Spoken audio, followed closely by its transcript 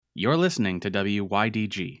You're listening to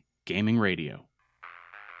WYDG Gaming Radio.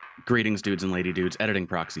 Greetings, dudes and lady dudes. Editing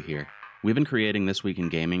Proxy here. We've been creating This Week in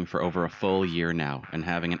Gaming for over a full year now and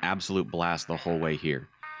having an absolute blast the whole way here.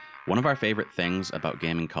 One of our favorite things about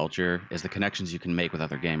gaming culture is the connections you can make with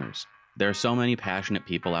other gamers. There are so many passionate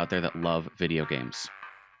people out there that love video games.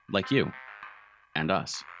 Like you. And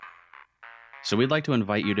us. So we'd like to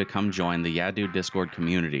invite you to come join the Yeah Dude Discord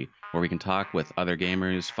community, where we can talk with other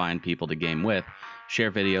gamers, find people to game with,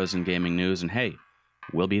 share videos and gaming news, and hey,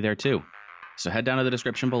 we'll be there too. So head down to the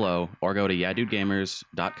description below or go to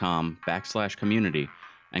yeahdudegamers.com/community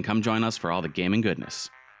and come join us for all the gaming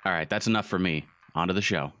goodness. All right, that's enough for me. On to the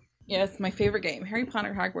show. Yeah, it's my favorite game, Harry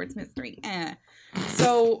Potter Hogwarts Mystery.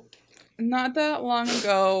 So, not that long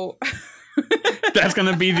ago... That's going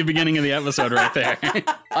to be the beginning of the episode right there.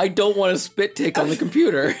 I don't want to spit take on the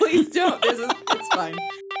computer. Please don't. It's fine.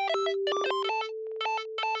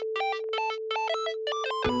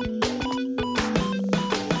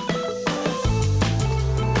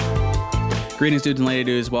 Greetings, dudes and lady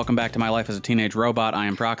dudes. Welcome back to My Life as a Teenage Robot. I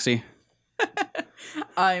am Proxy.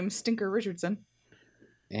 I'm Stinker Richardson.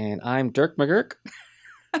 And I'm Dirk McGurk.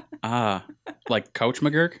 Like Coach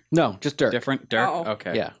McGurk? No, just Dirk. Different? Dirk? Oh.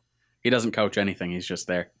 Okay. Yeah. He doesn't coach anything. He's just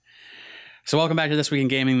there. So welcome back to This Week in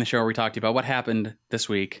Gaming, the show where we talked to you about what happened this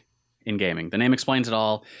week in gaming. The name explains it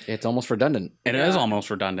all. It's almost redundant. It is almost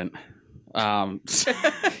redundant. That's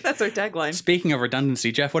our tagline. Speaking of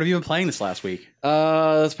redundancy, Jeff, what have you been playing this last week?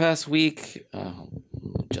 This past week,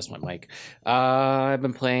 just my mic. I've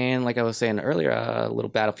been playing, like I was saying earlier, a little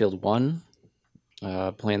Battlefield 1.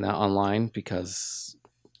 Playing that online because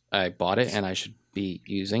I bought it and I should be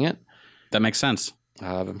using it. That makes sense.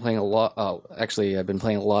 I've been playing a lot. Oh, actually, I've been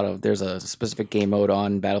playing a lot of. There's a specific game mode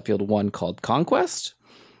on Battlefield 1 called Conquest,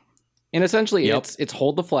 and essentially, it's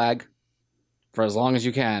hold the flag for as long as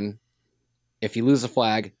you can. If you lose the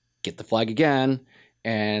flag, get the flag again,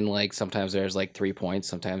 and like sometimes there's like 3 points,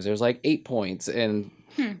 sometimes there's like 8 points, and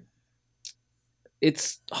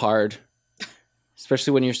it's hard.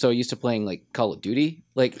 Especially when you're so used to playing like Call of Duty,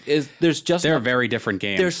 they're very different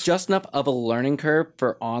games. There's just enough of a learning curve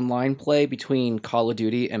for online play between Call of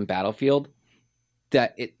Duty and Battlefield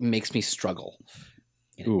that it makes me struggle.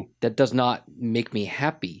 Ooh. That does not make me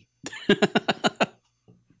happy,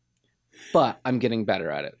 but I'm getting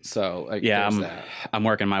better at it. So I'm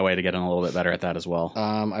working my way to getting a little bit better at that as well.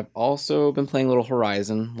 I've also been playing a little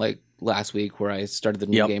Horizon, like last week where I started the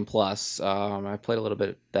New Game Plus. I played a little bit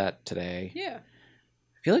of that today. Yeah.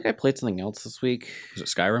 I feel like I played something else this week. Was it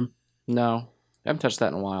Skyrim? No, I haven't touched that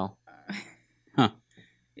in a while.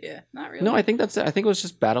 Yeah, not really. No, I think that's it. I think it was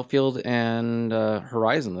just Battlefield and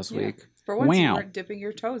Horizon this week. For once, you weren't dipping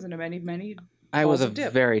your toes into many I was a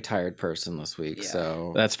very tired person this week,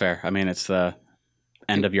 so... That's fair. I mean, it's the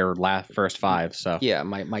end of your first 5, so... Yeah,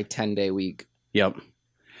 my 10-day week. Yep.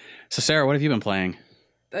 So, Sarah, what have you been playing?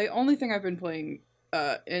 The only thing I've been playing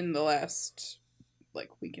in the last,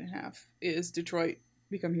 week and a half is Detroit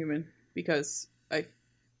Become Human, because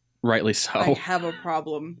Rightly so. I have a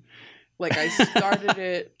problem. I started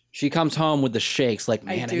it... She comes home with the shakes, man,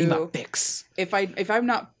 I need my fix. If I'm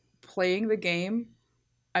not playing the game,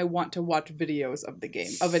 I want to watch videos of the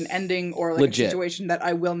game, of an ending or a situation that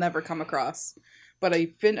I will never come across. But I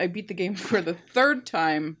beat the game for the third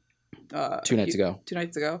time. 2 nights ago. 2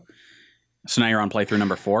 nights ago. So now you're on playthrough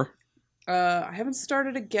number 4? I haven't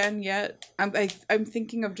started again yet. I'm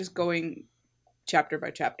thinking of just going chapter by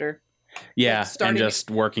chapter. Yeah, and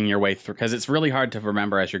just working your way through, because it's really hard to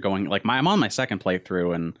remember as you're going. I'm on my second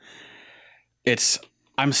playthrough, and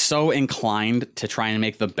I'm so inclined to try and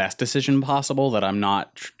make the best decision possible that I'm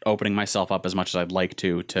not opening myself up as much as I'd like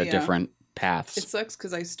to different paths. It sucks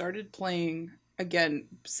because I started playing again,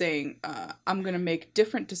 saying I'm gonna make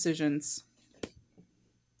different decisions.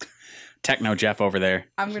 Techno Jeff over there.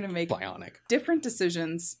 I'm gonna make Bionic. different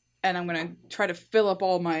decisions. And I'm going to try to fill up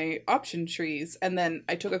all my option trees. And then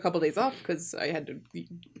I took a couple days off because I had to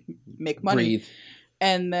make money. Breathe.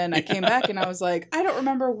 And then I came back and I was like, I don't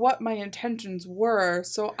remember what my intentions were.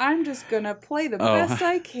 So I'm just going to play the best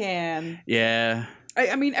I can. Yeah.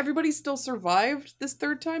 I mean, everybody still survived this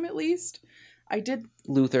third time at least. I did.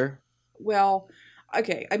 Luther. Well,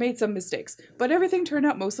 okay, I made some mistakes. But everything turned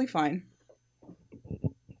out mostly fine.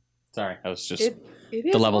 Sorry, I was just... It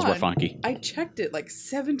is the levels were fun. funky. I checked it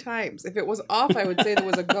 7 times. If it was off, I would say there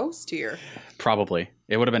was a ghost here. Probably.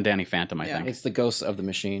 It would have been Danny Phantom, I think. It's the ghost of the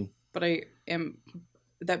machine. But I am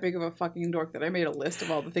that big of a fucking dork that I made a list of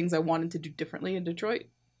all the things I wanted to do differently in Detroit.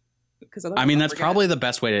 I mean, that's probably the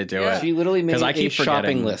best way to do it. She literally made I keep a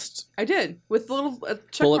shopping list. I did, with little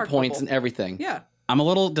check bullet mark points bubble. and everything. Yeah. I'm a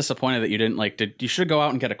little disappointed that you didn't you should go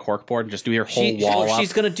out and get a cork board and just do your whole wall up.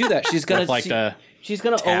 She's gonna do that. She's gonna she's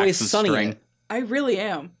gonna always sunny it. I really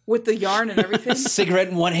am, with the yarn and everything. Cigarette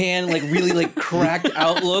in one hand, like really like cracked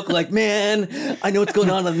outlook, like, man, I know what's going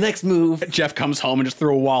on in the next move. Jeff comes home and just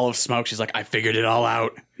threw a wall of smoke. She's like, I figured it all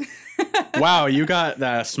out. Wow, you got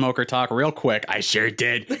the smoker talk real quick. I sure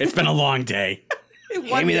did. It's been a long day.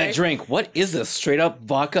 Hand me that drink. What is this? Straight up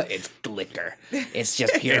vodka? It's liquor. It's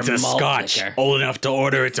just pure It's a malt scotch. liquor. Old enough to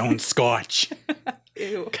order its own scotch.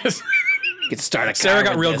 Ew. You could start a car. Sarah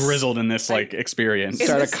got real grizzled in this experience.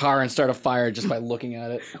 Start a car and start a fire just by looking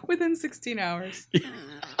at it. Within 16 hours.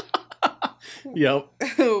 Yep.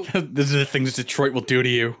 These are the things Detroit will do to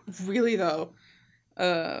you. Really, though.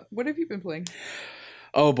 What have you been playing?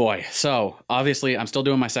 Oh, boy. So, obviously, I'm still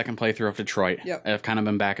doing my second playthrough of Detroit. Yep. I've kind of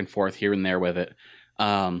been back and forth here and there with it.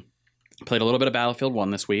 Played a little bit of Battlefield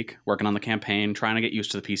 1 this week, working on the campaign, trying to get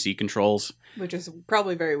used to the PC controls. Which is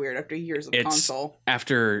probably very weird after years of console.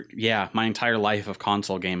 After, my entire life of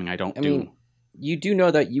console gaming, I mean, you do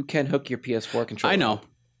know that you can hook your PS4 controller.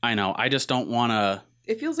 I know. I just don't want to...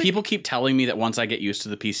 It feels like people keep telling me that once I get used to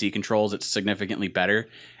the PC controls, it's significantly better.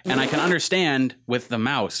 And I can understand with the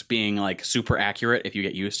mouse being like super accurate if you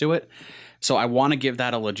get used to it. So I want to give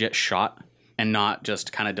that a legit shot and not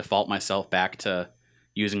just kind of default myself back to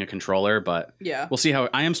using a controller. But we'll see how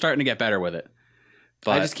I am starting to get better with it.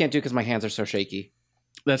 But I just can't do it because my hands are so shaky.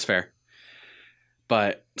 That's fair.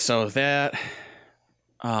 But so that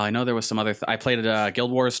I know there was some other. I played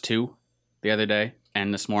Guild Wars 2 the other day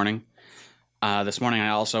and this morning. This morning I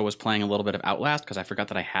also was playing a little bit of Outlast because I forgot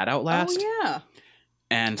that I had Outlast. Oh, yeah.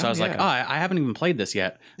 And so I was like, I haven't even played this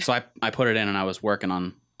yet. So I put it in and I was working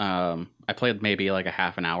on, I played maybe like a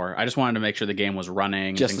half an hour. I just wanted to make sure the game was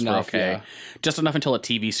running. Just things enough, were okay. yeah. Just enough until a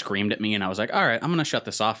TV screamed at me and I was like, all right, I'm going to shut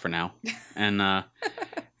this off for now. And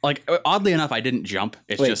like, oddly enough, I didn't jump.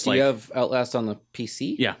 It's just do like. you have Outlast on the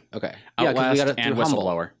PC? Yeah. Okay. Outlast we and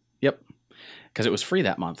Whistleblower. Yep. Because it was free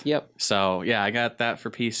that month. Yep. So yeah, I got that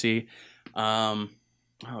for PC. Oh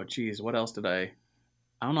geez, what else did I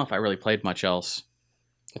don't know if I really played much else.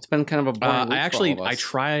 It's been kind of a boring week I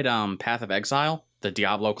tried Path of Exile, the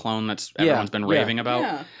Diablo clone that's everyone's been raving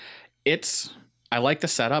about. Yeah. I like the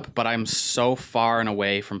setup, but I'm so far and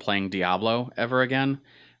away from playing Diablo ever again.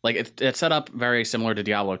 Like it's set up very similar to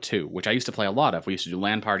Diablo 2, which I used to play a lot of. We used to do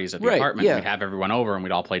LAN parties at the apartment. Yeah. We'd have everyone over and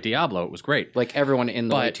we'd all play Diablo. It was great. Like everyone in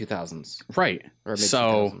the late 2000s. Right. Or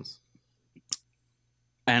mid-2000s.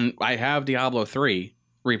 And I have Diablo 3,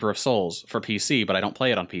 Reaper of Souls, for PC, but I don't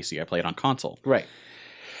play it on PC. I play it on console. Right.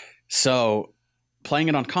 So playing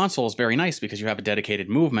it on console is very nice because you have a dedicated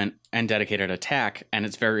movement and dedicated attack, and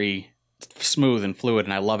it's very smooth and fluid,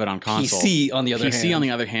 and I love it on console. PC, on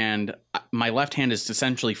the other hand, my left hand is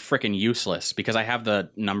essentially freaking useless because I have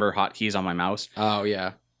the number hotkeys on my mouse. Oh,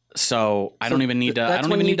 yeah. So I don't even need to. I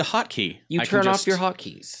don't even need to hotkey. You turn off your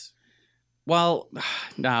hotkeys. Well,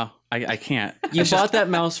 no, I can't. You bought that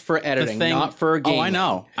mouse for editing, not for a game. Oh,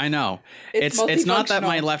 I know. It's not that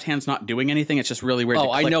my left hand's not doing anything. It's just really weird.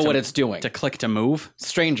 Oh, I know what it's doing. To click to move.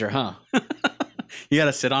 Stranger, huh? You got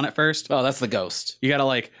to sit on it first. Oh, that's the ghost. You got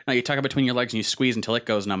to you tuck it between your legs and you squeeze until it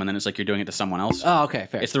goes numb, and then it's like you're doing it to someone else. Oh, okay,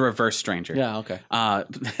 fair. It's the reverse Stranger. Yeah, okay.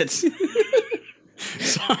 It's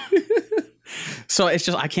so it's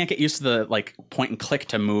just I can't get used to the point and click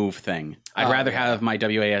to move thing. I'd rather have my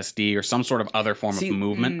WASD or some sort of other form of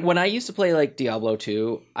movement. When I used to play Diablo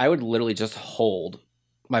 2, I would literally just hold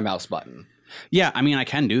my mouse button. Yeah, I mean I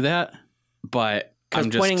can do that, but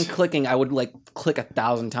I'm just pointing and clicking. I would click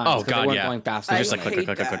 1,000 times. Oh god, they weren't going fast. Just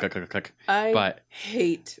click. I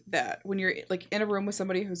hate that when you're in a room with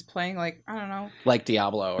somebody who's playing I don't know, like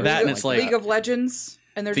Diablo or that, and it's League of Legends,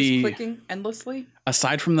 and they're just clicking endlessly.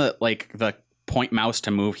 Aside from the point mouse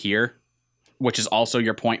to move here, which is also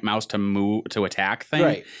your point mouse to move to attack thing.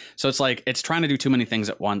 Right. So it's it's trying to do too many things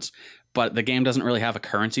at once. But the game doesn't really have a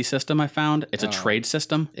currency system, I found. It's a trade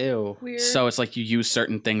system. Ew. Weird. So it's you use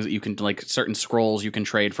certain things that you can, certain scrolls you can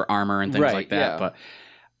trade for armor and things like that. Yeah. But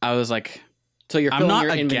I was like, so you're I'm not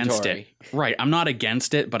your against inventory. it. Right. I'm not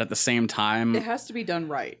against it, but at the same time, it has to be done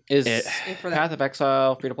right. Is Path of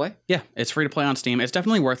Exile free to play? Yeah, it's free to play on Steam. It's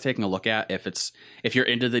definitely worth taking a look at if you're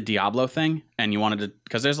into the Diablo thing and you wanted to,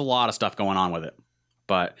 because there's a lot of stuff going on with it.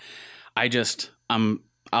 But I'm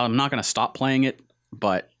not going to stop playing it,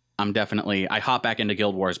 but I hop back into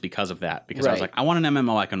Guild Wars because of that. Because I was like, I want an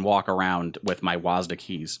MMO I can walk around with my WASD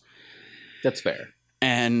keys. That's fair.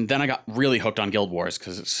 And then I got really hooked on Guild Wars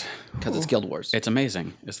because it's Guild Wars. It's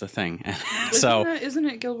amazing. Is the thing. Isn't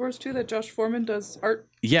it Guild Wars 2 that Josh Foreman does art?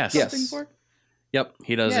 Yes. Something for? Yep.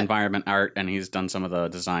 He does environment art, and he's done some of the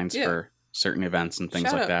designs for certain events and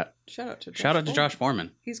things like that. Shout out to Josh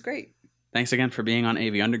Foreman. He's great. Thanks again for being on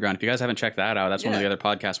AV Underground. If you guys haven't checked that out, that's one of the other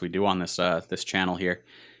podcasts we do on this this channel here.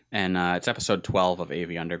 And it's episode 12 of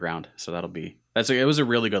AV Underground. So it was a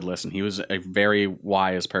really good listen. He was a very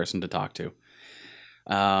wise person to talk to.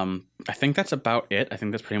 I think that's about it. I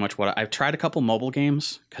think that's pretty much what I've tried a couple mobile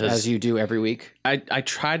games. As you do every week. I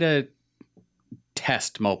try to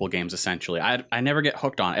test mobile games, essentially. I never get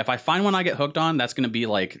hooked on it. If I find one I get hooked on, that's going to be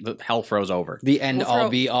like the hell froze over. The end all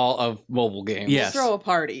be all of mobile games. Yes. We'll throw a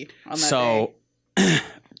party on that day.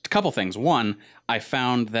 A couple things. One, I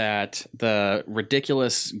found that the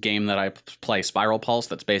ridiculous game that I play, Spiral Pulse,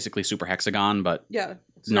 that's basically Super Hexagon, but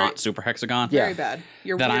not Super Hexagon. Very bad.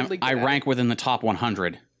 You're weirdly good I rank within the top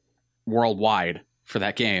 100 worldwide for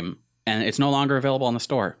that game, and it's no longer available on the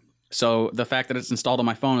store. So the fact that it's installed on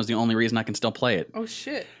my phone is the only reason I can still play it. Oh,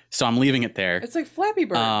 shit. So I'm leaving it there. It's like Flappy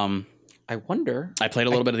Bird. I wonder. I played a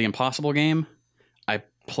little bit of the Impossible game. I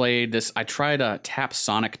tried a Tap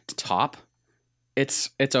Sonic Top. It's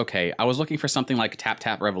okay. I was looking for something like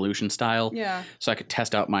Tap Revolution style. Yeah. So I could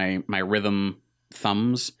test out my rhythm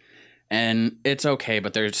thumbs. And it's okay,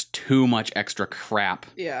 but there's too much extra crap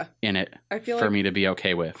in it for me to be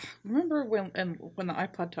okay with. Remember when the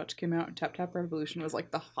iPod Touch came out and Tap Revolution was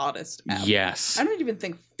like the hottest app? Yes. I don't even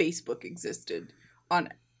think Facebook existed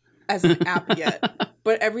as an app yet.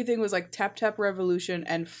 But everything was like Tap Revolution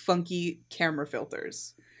and funky camera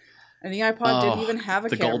filters. And the iPod didn't even have a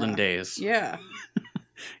camera. The golden days. Yeah.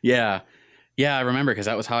 Yeah, I remember because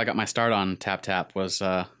that was how I got my start on Tap was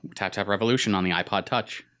Tap Revolution on the iPod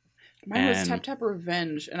Touch. Mine was Tap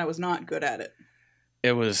Revenge, and I was not good at it.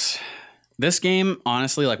 It was... This game,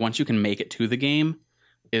 honestly, like once you can make it to the game,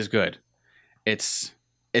 is good. It's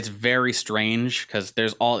very strange because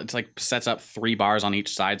it's like sets up 3 bars on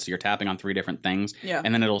each side, so you're tapping on 3 different things. Yeah.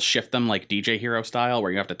 And then it'll shift them like DJ Hero style,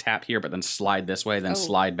 where you have to tap here, but then slide this way, then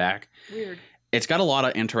slide back. Weird. It's got a lot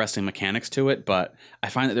of interesting mechanics to it, but I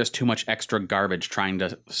find that there's too much extra garbage trying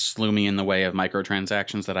to slew me in the way of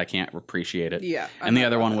microtransactions that I can't appreciate it. Yeah. And the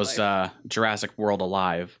other one was Jurassic World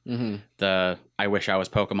Alive. Mm-hmm. The I Wish I Was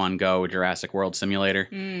Pokemon Go Jurassic World Simulator,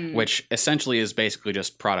 which essentially is basically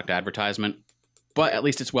just product advertisement. But at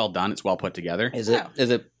least it's well done. It's well put together. Is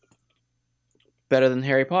it better than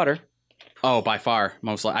Harry Potter? Oh, by far.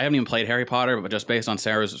 I haven't even played Harry Potter, but just based on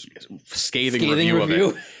Sarah's scathing review of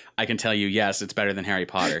it, I can tell you, yes, it's better than Harry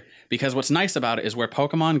Potter. Because what's nice about it is where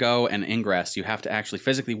Pokemon Go and Ingress, you have to actually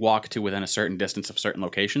physically walk to within a certain distance of certain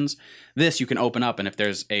locations. This you can open up, and if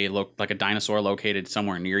there's a dinosaur located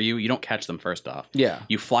somewhere near you, you don't catch them first off. Yeah.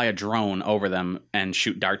 You fly a drone over them and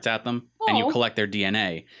shoot darts at them, and you collect their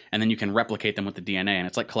DNA, and then you can replicate them with the DNA, and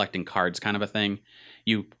it's like collecting cards kind of a thing.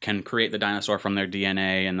 You can create the dinosaur from their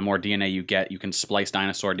DNA, and the more DNA you get, you can splice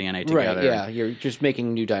dinosaur DNA together. Right, yeah, you're just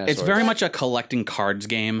making new dinosaurs. It's very much a collecting cards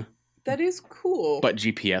game. That is cool. But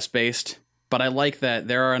GPS-based. But I like that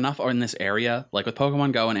there are enough in this area, like with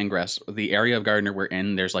Pokemon Go and Ingress, the area of Gardner we're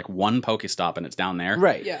in, there's like one Pokestop, and it's down there.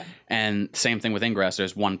 Right. Yeah. And same thing with Ingress,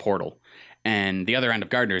 there's one portal. And the other end of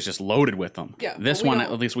Gardner is just loaded with them. Yeah. This one,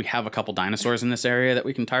 at least we have a couple dinosaurs in this area that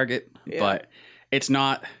we can target. Yeah. But it's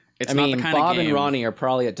not... Not the kind Bob of game. and Ronnie are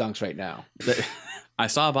probably at Dunks right now. I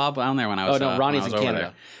saw Bob down there when I was. Oh no, Ronnie's in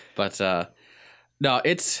Canada. There. But no,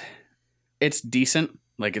 it's decent.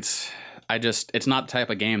 Like it's not the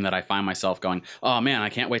type of game that I find myself going, oh man, I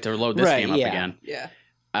can't wait to load this game up again. Yeah.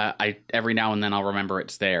 I every now and then I'll remember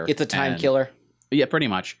it's there. It's a time killer. Yeah, pretty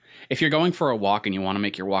much. If you're going for a walk and you want to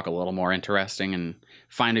make your walk a little more interesting and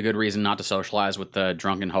find a good reason not to socialize with the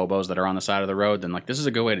drunken hobos that are on the side of the road, then like this is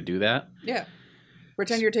a good way to do that. Yeah.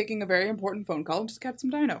 Pretend you're taking a very important phone call and just catch some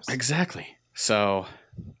dinos. Exactly. So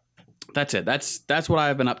that's it. That's what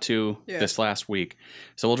I've been up to this last week.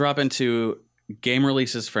 So we'll drop into game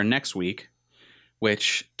releases for next week,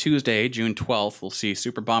 which Tuesday, June 12th, we'll see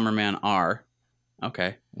Super Bomberman R.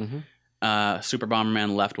 Okay. Mm-hmm. Super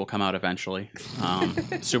Bomberman Left will come out eventually.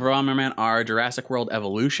 Super Bomberman R, Jurassic World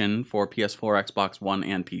Evolution for PS4, Xbox One,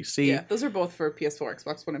 and PC. Yeah, those are both for PS4,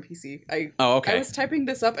 Xbox One, and PC. Okay. I was typing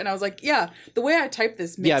this up and I was like, yeah, the way I type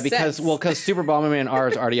this makes sense. because Super Bomberman R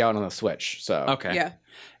is already out on the Switch. So okay. Yeah.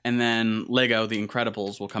 And then Lego The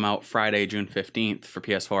Incredibles will come out Friday, June 15th for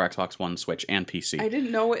PS4, Xbox One, Switch, and PC. I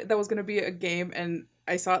didn't know that was going to be a game, and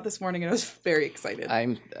I saw it this morning and I was very excited.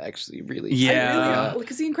 I'm actually really excited.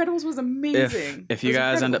 Because The Incredibles was amazing. If you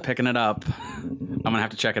guys end up picking it up, I'm going to have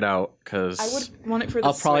to check it out because I would want it for the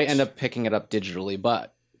I'll probably Switch. end up picking it up digitally,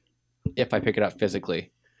 but if I pick it up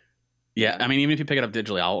physically. Yeah, I mean, even if you pick it up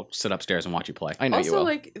digitally, I'll sit upstairs and watch you play. I know you will. Also,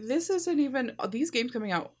 like, this isn't even... These games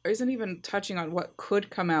coming out isn't even touching on what could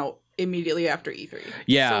come out immediately after E3.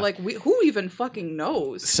 Yeah. So like, who even fucking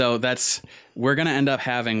knows? So we're gonna end up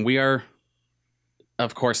having.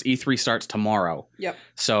 Of course, E3 starts tomorrow. Yep.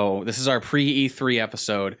 So this is our pre-E3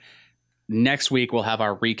 episode. Next week we'll have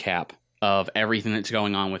our recap of everything that's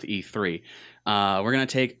going on with E3. We're going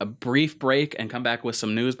to take a brief break and come back with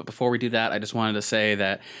some news. But before we do that, I just wanted to say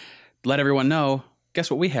that, let everyone know, guess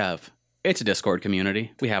what we have? It's a Discord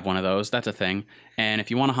community. We have one of those. That's a thing. And if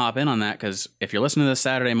you want to hop in on that, because if you're listening to this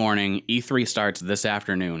Saturday morning, E3 starts this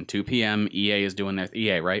afternoon, 2 p.m. EA is doing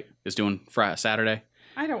Saturday.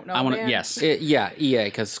 I don't know, man. Yes. EA,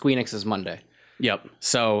 because Squeenix is Monday. Yep.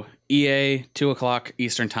 So EA, 2 o'clock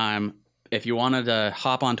Eastern time. If you wanted to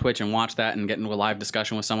hop on Twitch and watch that and get into a live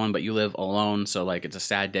discussion with someone, but you live alone, so like it's a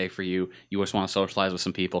sad day for you, you just want to socialize with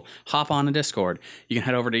some people, hop on a Discord. You can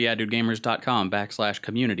head over to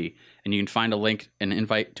yeahdudegamers.com/community, and you can find a link and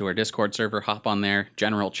invite to our Discord server. Hop on there,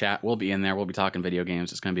 general chat. We'll be in there. We'll be talking video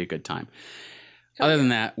games. It's going to be a good time. Other than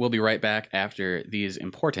that, we'll be right back after these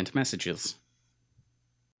important messages.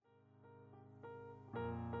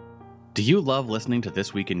 Do you love listening to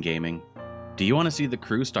This Week in Gaming? Do you want to see the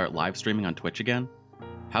crew start live streaming on Twitch again?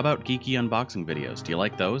 How about geeky unboxing videos? Do you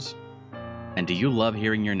like those? And do you love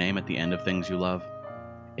hearing your name at the end of things you love?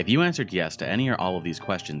 If you answered yes to any or all of these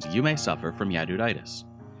questions, you may suffer from Yaduditis.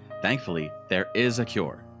 Thankfully, there is a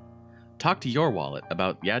cure. Talk to your wallet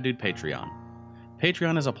about Yadude Patreon.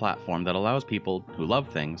 Patreon is a platform that allows people who love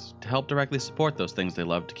things to help directly support those things they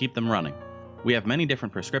love to keep them running. We have many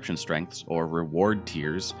different prescription strengths, or reward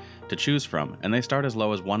tiers, to choose from, and they start as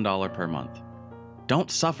low as $1 per month.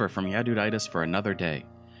 Don't suffer from Yaduditis for another day.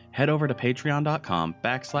 Head over to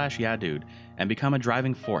patreon.com/Yadude and become a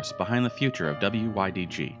driving force behind the future of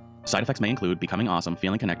WYDG. Side effects may include becoming awesome,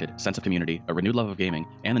 feeling connected, sense of community, a renewed love of gaming,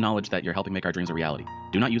 and the knowledge that you're helping make our dreams a reality.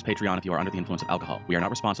 Do not use Patreon if you are under the influence of alcohol. We are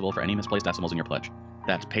not responsible for any misplaced decimals in your pledge.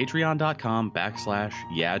 That's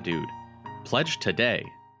patreon.com/Yadude. Pledge today.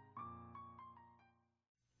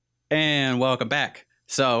 And welcome back.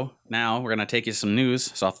 So now we're going to take you some news.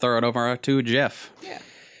 So I'll throw it over to Jeff. Yeah.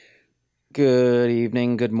 Good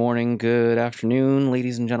evening, good morning, good afternoon,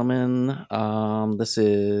 ladies and gentlemen. This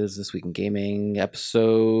is This Week in Gaming,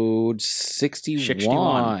 episode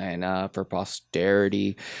 61 for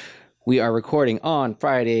posterity. We are recording on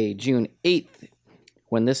Friday, June 8th.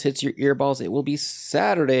 When this hits your earballs, it will be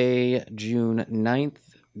Saturday, June 9th.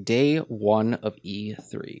 Day 1 of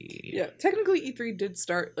E3. Yeah, technically E3 did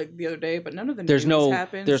start like the other day, but none of the news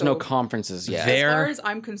happened. There's no conferences yet. As far as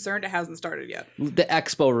I'm concerned, it hasn't started yet. The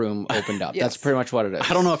expo room opened up. Yes. That's pretty much what it is.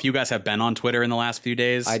 I don't know if you guys have been on Twitter in the last few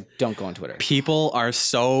days. I don't go on Twitter. People are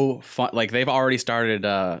so fun. Like they've already started.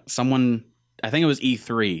 Someone, I think it was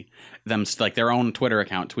E3. Their own Twitter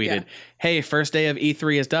account tweeted, "Hey, first day of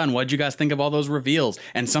E3 is done. What'd you guys think of all those reveals?"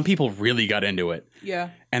 And some people really got into it.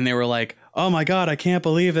 Yeah. And they were like, "Oh my god, I can't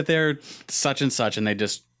believe that they're such and such," and they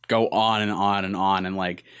just go on and on and on. And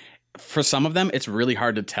like, for some of them, it's really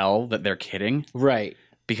hard to tell that they're kidding, right?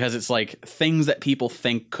 Because it's like things that people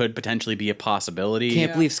think could potentially be a possibility.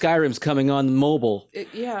 Can't believe Skyrim's coming on mobile.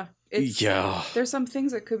 There's some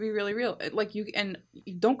things that could be really real. Like you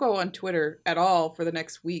don't go on Twitter at all for the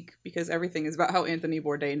next week because everything is about how Anthony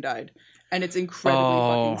Bourdain died, and it's incredibly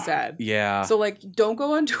fucking sad. Yeah. So like, don't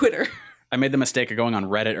go on Twitter. I made the mistake of going on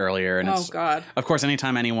Reddit earlier, and God. Of course,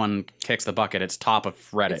 anytime anyone kicks the bucket, it's top of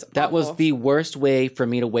Reddit. That was the worst way for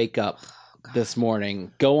me to wake up this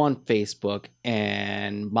morning. Go on Facebook,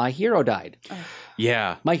 and my hero died.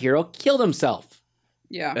 Yeah. My hero killed himself.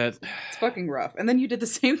 Yeah, it's fucking rough. And then you did the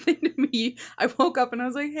same thing to me. I woke up and I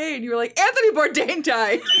was like, "Hey," and you were like, "Anthony Bourdain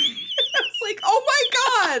died." I was like, "Oh my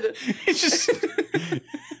god!" It's just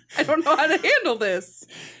I don't know how to handle this.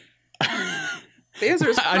 The answer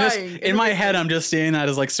is crying. In my head, I'm just seeing that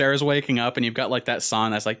as like Sarah's waking up, and you've got like that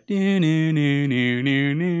song that's like the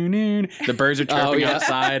birds are chirping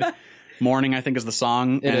outside. Morning, I think, is the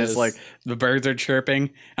song, it's like the birds are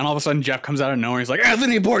chirping, and all of a sudden Jeff comes out of nowhere. He's like,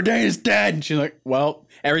 "Anthony Bourdain is dead." And she's like, "Well,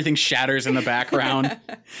 everything shatters in the background.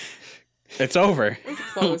 It's over." It's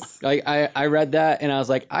close. I read that and I was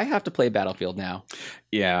like, I have to play Battlefield now.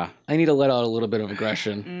 Yeah, I need to let out a little bit of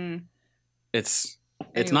aggression. It's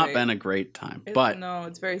not been a great time, but no,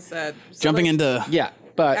 it's very sad. So jumping into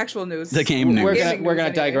but actual news, the game news. We're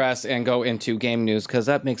gonna digress and go into game news because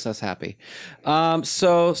that makes us happy.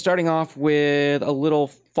 So starting off with a little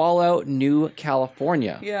Fallout New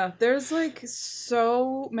California. Yeah, there's like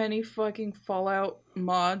so many fucking Fallout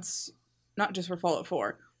mods, not just for Fallout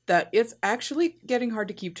 4, that it's actually getting hard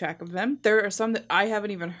to keep track of them. There are some that I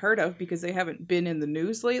haven't even heard of because they haven't been in the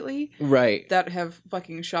news lately. Right. That have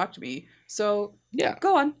fucking shocked me. So yeah,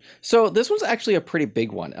 go on. So this one's actually a pretty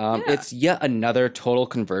big one. It's yet another total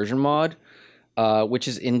conversion mod, which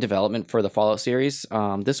is in development for the Fallout series.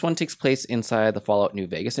 This one takes place inside the Fallout New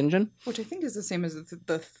Vegas engine, which I think is the same as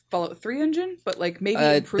the Fallout 3 engine, but like maybe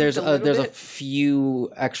improved a little there's bit. a few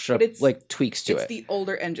extra like tweaks to it. It's the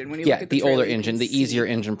older engine. When you look at the older engine, the easier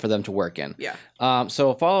engine for them to work in. Yeah.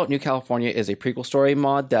 So Fallout New California is a prequel story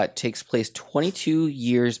mod that takes place 22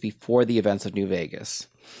 years before the events of New Vegas.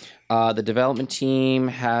 The development team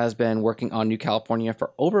has been working on New California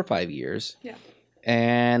for over 5 years. Yeah.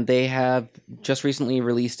 And they have just recently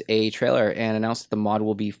released a trailer and announced that the mod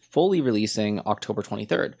will be fully releasing October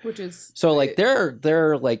 23rd. Which is so like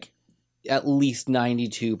they're like at least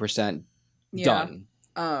 92% done.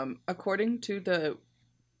 According to the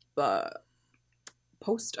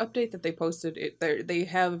post update that they posted, they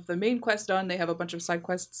have the main quest done. They have a bunch of side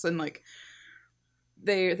quests and like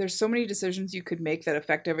there's so many decisions you could make that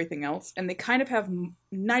affect everything else, and they kind of have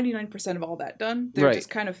 99% of all that done. They're just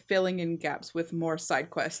kind of filling in gaps with more side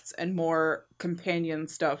quests and more companion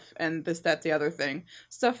stuff and this, that, the other thing.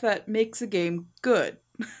 Stuff that makes a game good.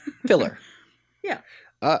 Filler. Yeah.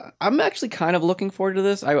 I'm actually kind of looking forward to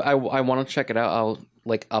this. I want to check it out. I'll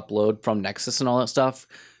like upload from Nexus and all that stuff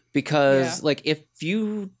because like if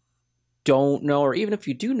you don't know, or even if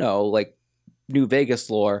you do know, like New Vegas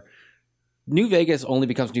lore, New Vegas only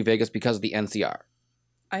becomes New Vegas because of the NCR.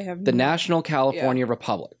 The National California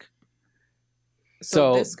Republic.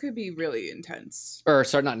 So this could be really intense. Or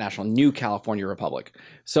sorry, not National, New California Republic.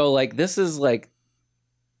 So like this is like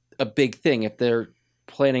a big thing if they're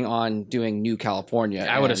planning on doing New California.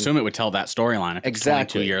 I would assume it would tell that storyline if it's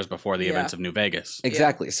 22 years before the events of New Vegas.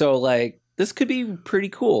 Exactly. Yeah. So like this could be pretty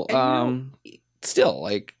cool. And, still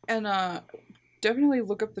like definitely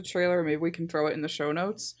look up the trailer. Maybe we can throw it in the show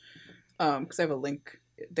notes. Because I have a link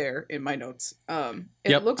there in my notes.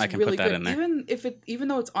 It looks really good. In there. Even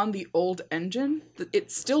though it's on the old engine,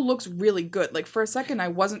 it still looks really good. Like for a second, I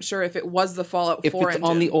wasn't sure if it was the Fallout 4 engine. If it's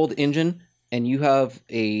on the old engine and you have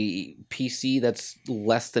a PC that's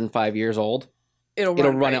less than 5 years old, it'll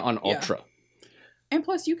run it on Ultra. And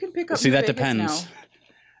plus, you can pick up. See, that depends.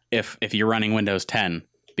 Now. If you're running Windows 10.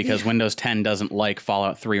 Because Windows 10 doesn't like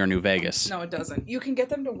Fallout 3 or New Vegas. No, it doesn't. You can get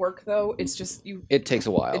them to work, though. It's just It takes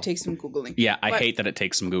a while. It takes some Googling. Yeah, I hate that it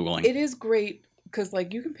takes some Googling. It is great because,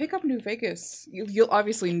 like, you can pick up New Vegas. You'll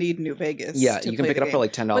obviously need New Vegas. Yeah, you can pick it up for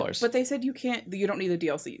like $10. But they said you don't need the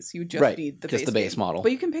DLCs. You just need the base model.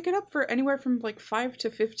 But you can pick it up for anywhere from like $5 to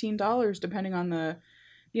 $15, depending on the,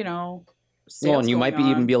 sales. Well, and you might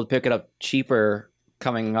even be able to pick it up cheaper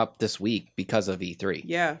coming up this week because of E3.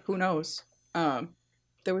 Yeah, who knows?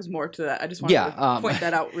 There was more to that. I just wanted to point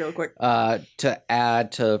that out real quick. To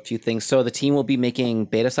add to a few things. So the team will be making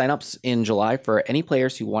beta signups in July for any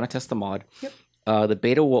players who want to test the mod. Yep. The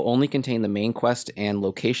beta will only contain the main quest and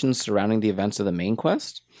locations surrounding the events of the main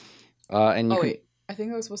quest. I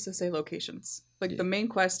think I was supposed to say locations. Like the main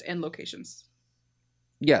quest and locations.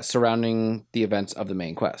 Yeah, surrounding the events of the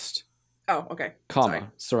main quest. Oh, okay.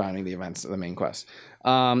 Surrounding the events of the main quest.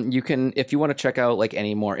 You can, if you want to check out like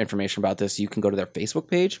any more information about this, you can go to their Facebook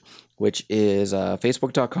page, which is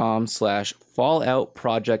facebook.com/Fallout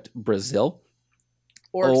Project Brazil,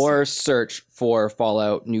 or search for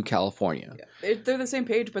Fallout New California. Yeah. They're the same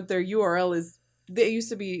page, but their URL is. They used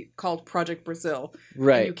to be called Project Brazil,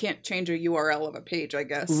 right? And you can't change a URL of a page, I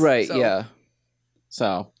guess. Right. Yeah.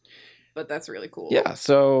 So. But that's really cool. Yeah.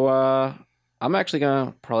 So. I'm actually going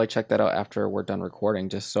to probably check that out after we're done recording,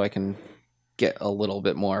 just so I can get a little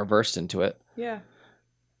bit more versed into it. Yeah.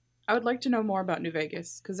 I would like to know more about New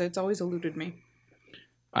Vegas, because it's always eluded me.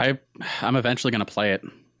 I'm eventually going to play it.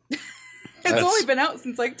 It's only been out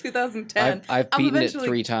since like 2010. I've beaten it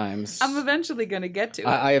 3 times. I'm eventually going to get to it.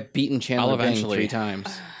 I have beaten Chandler Bing 3 times.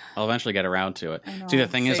 I'll eventually get around to it. See, the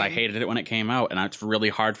thing is, I hated it when it came out, and it's really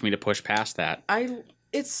hard for me to push past that.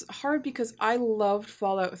 It's hard because I loved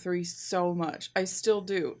Fallout 3 so much. I still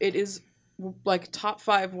do. It is like top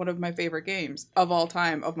 5 one of my favorite games of all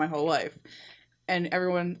time of my whole life. And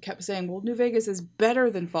everyone kept saying, well, New Vegas is better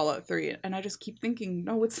than Fallout 3. And I just keep thinking,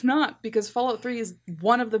 no, it's not. Because Fallout 3 is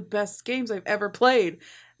one of the best games I've ever played.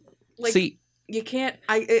 Like, see, you can't,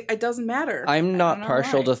 it doesn't matter. I'm not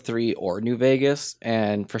partial to 3 or New Vegas.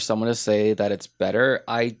 And for someone to say that it's better,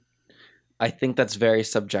 I think that's very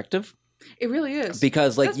subjective. It really is.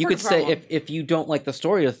 Because, like, you could say if you don't like the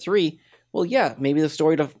story of 3, well, yeah, maybe the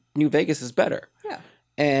story of New Vegas is better. Yeah.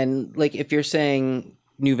 And, like, if you're saying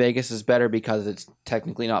New Vegas is better because it's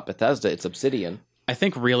technically not Bethesda, it's Obsidian. I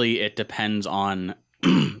think really it depends on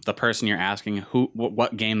the person you're asking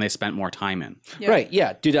what game they spent more time in. Yeah. Right,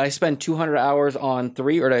 yeah. Did I spend 200 hours on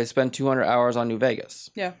 3 or did I spend 200 hours on New Vegas?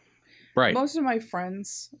 Yeah. Right. Most of my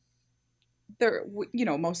friends,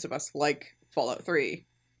 most of us like Fallout 3,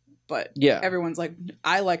 but everyone's like,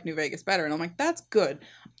 I like New Vegas better, and I'm like, that's good.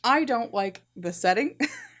 I don't like the setting.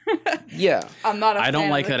 I'm not. I don't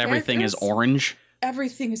like that everything is orange.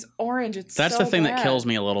 Everything is orange. That's the thing that kills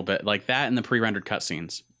me a little bit, like that and the pre-rendered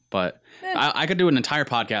cutscenes. But I could do an entire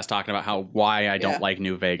podcast talking about why I don't like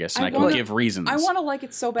New Vegas, and I can give reasons. I want to like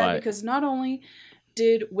it so bad because not only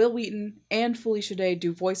did Will Wheaton and Felicia Day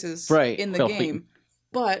do voices in the game,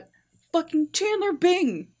 but fucking Chandler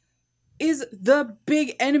Bing is the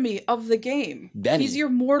big enemy of the game. Benny. He's your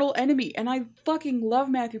mortal enemy, and I fucking love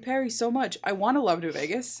Matthew Perry so much. I want to love New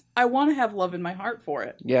Vegas. I want to have love in my heart for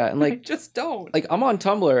it. Yeah, and like I just don't. Like I'm on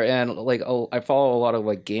Tumblr, and like I follow a lot of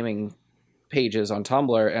like gaming pages on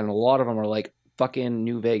Tumblr, and a lot of them are like fucking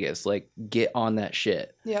New Vegas, like get on that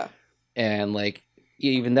shit. Yeah. And like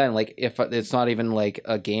even then, like if it's not even like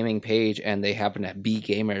a gaming page and they happen to be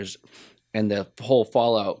gamers and the whole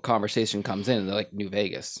Fallout conversation comes in, they're like New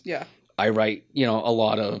Vegas. Yeah. I write, a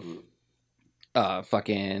lot of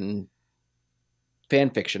fucking fan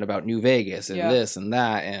fiction about New Vegas and this and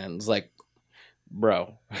that, and it's like,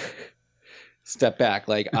 bro, step back.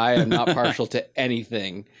 Like, I am not partial to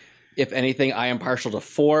anything. If anything, I am partial to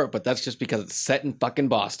 4, but that's just because it's set in fucking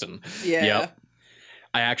Boston. Yeah.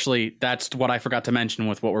 Yep. That's what I forgot to mention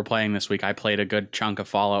with what we're playing this week. I played a good chunk of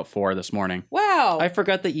Fallout 4 this morning. Wow. I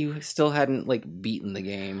forgot that you still hadn't, like, beaten the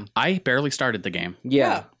game. I barely started the game.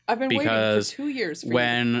 Yeah. I've been waiting for 2 years for you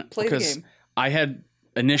to play the game. I had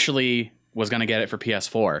initially was going to get it for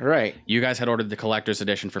PS4. Right. You guys had ordered the collector's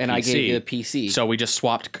edition for PC. And I gave you the PC. So we just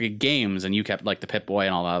swapped games, and you kept, like, the Pip-Boy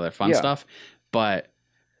and all that other fun stuff. But...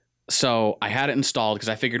 So I had it installed because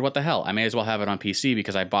I figured, what the hell? I may as well have it on PC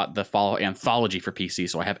because I bought the Fallout Anthology for PC.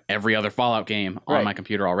 So I have every other Fallout game on my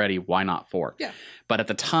computer already. Why not 4? Yeah. But at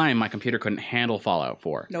the time, my computer couldn't handle Fallout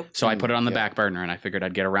 4. Nope. So I put it on the back burner, and I figured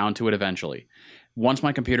I'd get around to it eventually. Once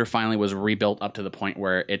my computer finally was rebuilt up to the point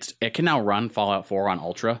where it can now run Fallout 4 on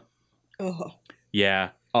Ultra. Oh.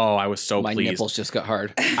 Yeah. Oh, I was so pleased. My nipples just got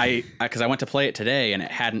hard. Because I went to play it today and it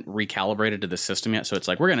hadn't recalibrated to the system yet. So it's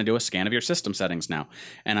like, we're going to do a scan of your system settings now.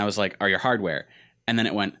 And I was like, or your hardware. And then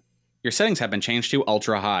it went, your settings have been changed to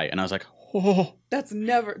ultra high. And I was like, oh. That's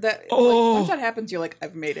never, like, once that happens, you're like,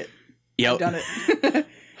 I've made it. Yep. I've done it.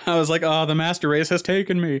 I was like, oh, the master race has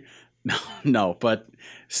taken me. No, but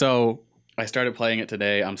so I started playing it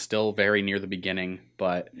today. I'm still very near the beginning,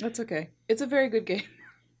 but. That's okay. It's a very good game.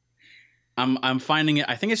 I'm finding it.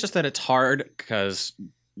 I think it's just that it's hard because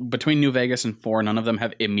between New Vegas and 4, none of them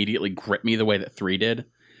have immediately gripped me the way that 3 did.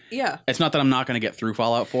 Yeah. It's not that I'm not going to get through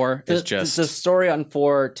Fallout 4. It's just the story on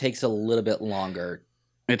 4 takes a little bit longer.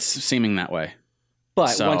 It's seeming that way.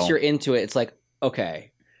 But once you're into it, it's like,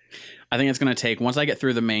 okay. I think it's going to take, once I get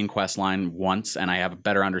through the main quest line once and I have a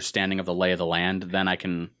better understanding of the lay of the land, then I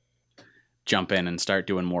can jump in and start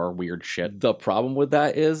doing more weird shit. The problem with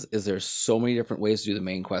that is there's so many different ways to do the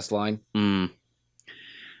main quest line.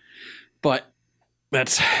 But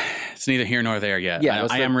it's neither here nor there yet. Yeah,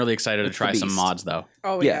 I am really excited to try some mods though.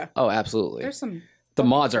 Oh yeah. Oh, absolutely. There's some. The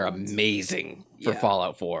mods are amazing for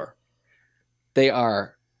Fallout 4. They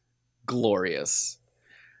are glorious.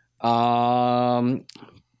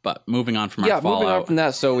 But moving on from our Fallout. Moving on from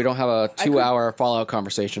that, so we don't have a 2-hour Fallout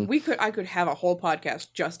conversation. I could have a whole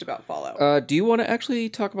podcast just about Fallout. Do you want to actually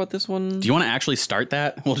talk about this one? Do you want to actually start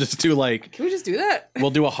that? We'll just do Can we just do that? We'll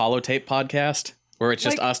do a holotape podcast where it's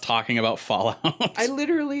just us talking about Fallout. I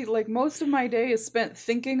literally, most of my day is spent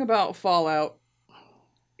thinking about Fallout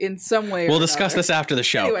in some way. We'll discuss this after the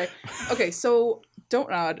show. Anyway, okay, so Don't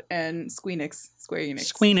Nod and Square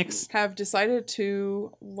Enix have decided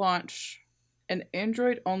to launch an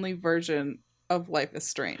Android-only version of Life is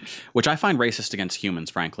Strange. Which I find racist against humans,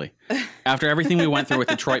 frankly. After everything we went through with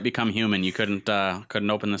Detroit Become Human, you couldn't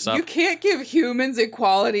open this up? You can't give humans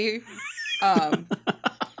equality.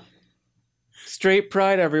 Straight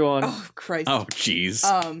pride, everyone. Oh, Christ. Oh, jeez.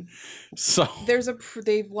 So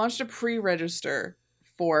they've launched a pre-register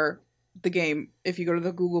for the game. If you go to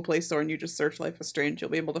the Google Play Store and you just search Life is Strange, you'll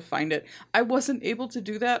be able to find it. I wasn't able to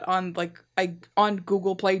do that on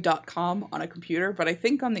googleplay.com on a computer, but I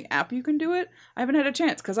think on the app you can do it. I haven't had a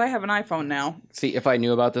chance because I have an iPhone now. See, if I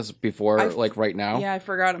knew about this before, right now. Yeah, I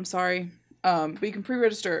forgot. I'm sorry. But you can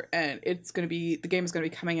pre-register, and the game is gonna be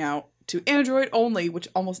coming out to Android only, which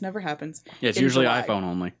almost never happens. Yeah, it's usually July. iPhone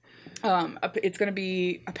only. It's gonna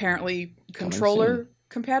be apparently controller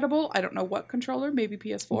compatible. I don't know what controller, maybe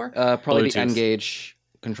PS4. Probably Bluetooth. The N-Gage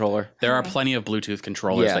controller. There are plenty of Bluetooth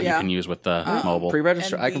controllers that you can use with the mobile.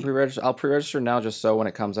 Pre-register. I can pre-register. I'll pre-register now just so when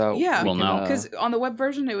it comes out. Yeah, we'll know. Because on the web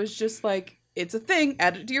version, it was just like, it's a thing,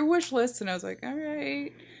 add it to your wish list. And I was like, all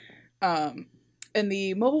right. And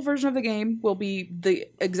the mobile version of the game will be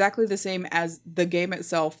exactly the same as the game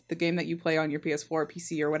itself, the game that you play on your PS4 or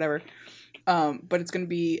PC or whatever. But it's going to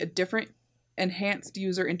be a different, enhanced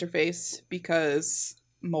user interface because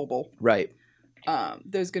mobile. Right.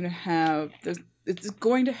 It's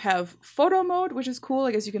going to have photo mode, which is cool.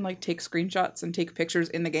 I guess you can like take screenshots and take pictures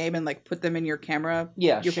in the game and like put them in your camera,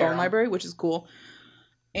 your phone library, which is cool.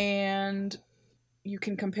 And you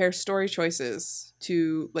can compare story choices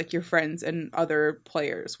to like your friends and other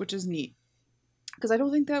players, which is neat. Because I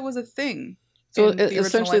don't think that was a thing. So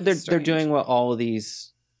essentially they're doing what all of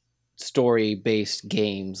these story-based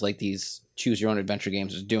games, like these choose-your-own-adventure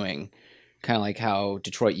games, is doing. Kind of like how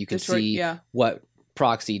Detroit, you can see what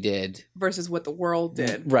Proxy did. Versus what the world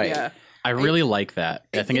did. Right. Yeah. I really like that.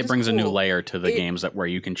 I think it brings a new layer to the games where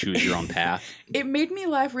you can choose your own path. It made me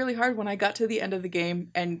laugh really hard when I got to the end of the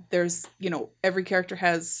game and there's, every character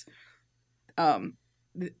has,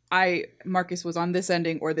 Marcus was on this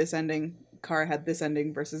ending or this ending. Kara had this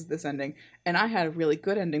ending versus this ending. And I had a really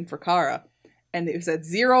good ending for Kara. And it said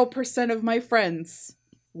 0% of my friends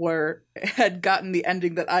had gotten the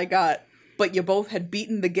ending that I got. But you both had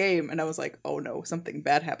beaten the game, and I was like, oh no, something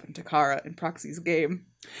bad happened to Kara in Proxy's game.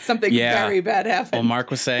 Something very bad happened. Well, Mark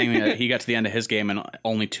was saying that he got to the end of his game, and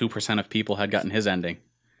only 2% of people had gotten his ending.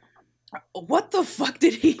 What the fuck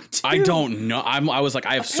did he do? I don't know. I was like,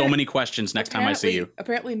 I have so many questions next time I see you.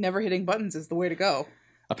 Apparently never hitting buttons is the way to go.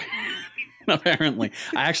 Apparently.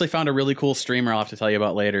 I actually found a really cool streamer I'll have to tell you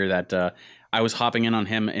about later that I was hopping in on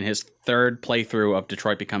him in his third playthrough of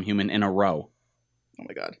Detroit Become Human in a row. Oh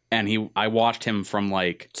my god. And I watched him from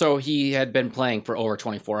like... So he had been playing for over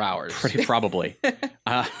 24 hours. Pretty probably.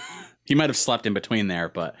 He might have slept in between there,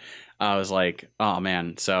 but I was like, oh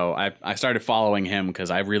man. So I started following him because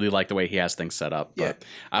I really like the way he has things set up. But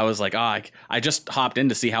I was like, I just hopped in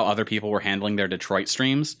to see how other people were handling their Detroit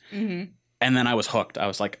streams. Mm-hmm. And then I was hooked. I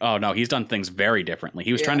was like, oh no, he's done things very differently.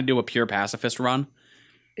 He was trying to do a pure pacifist run.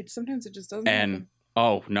 Sometimes it just doesn't happen. And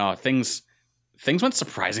oh no, things went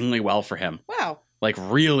surprisingly well for him. Wow. Like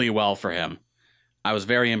really well for him. I was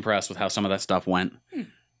very impressed with how some of that stuff went.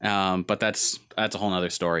 But that's a whole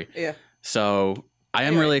nother story. Yeah. So I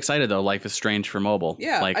am really excited though. Life is Strange for mobile.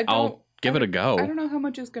 Yeah. Like I'll give it a go. I don't know how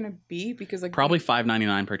much it's gonna be because like probably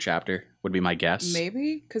 $5.99 per chapter would be my guess.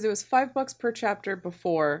 Maybe because it was $5 per chapter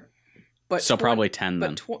before. But so probably 10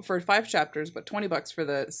 then. For 5 chapters, but $20 for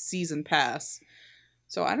the season pass.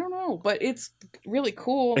 So I don't know, but it's really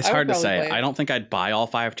cool. It's hard to say. I don't think I'd buy all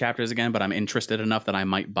 5 chapters again, but I'm interested enough that I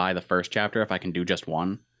might buy the first chapter if I can do just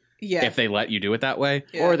one. Yeah. If they let you do it that way.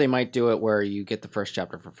 Yeah. Or they might do it where you get the first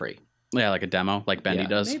chapter for free. Yeah, like a demo, like Bendy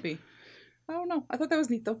does. Maybe. I don't know. I thought that was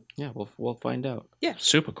neat though. Yeah, we'll find out. Yeah.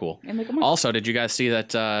 Super cool. Also, did you guys see that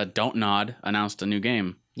Don't Nod announced a new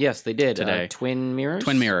game? Yes, they did. Today. Twin Mirrors?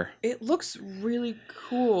 Twin Mirror. It looks really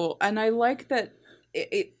cool. And I like that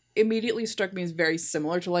it immediately struck me as very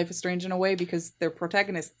similar to Life is Strange in a way because their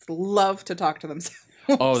protagonists love to talk to themselves.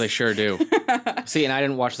 Oh, they sure do. See, and I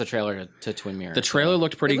didn't watch the trailer to Twin Mirror. The trailer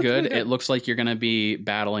looked pretty good. It looks like you're going to be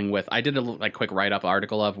battling with... I did a quick write-up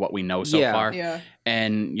article of what we know so far. Yeah.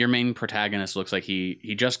 And your main protagonist looks like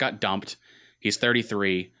he just got dumped. He's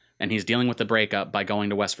 33, and he's dealing with the breakup by going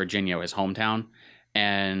to West Virginia, his hometown.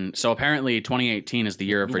 And so apparently 2018 is the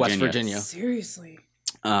year of Virginia. West Virginia. Seriously.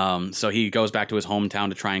 So he goes back to his hometown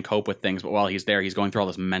to try and cope with things, but while he's there, he's going through all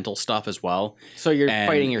this mental stuff as well. So you're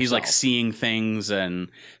fighting yourself. He's like seeing things and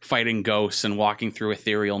fighting ghosts and walking through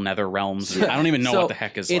ethereal nether realms. I don't even know what the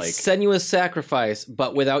heck is like. It's strenuous sacrifice,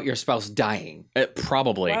 but without your spouse dying.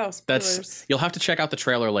 Probably. Wow, spoilers. You'll have to check out the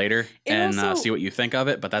trailer later and see what you think of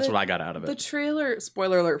it, but that's what I got out of it. The trailer,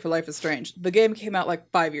 spoiler alert for Life is Strange. The game came out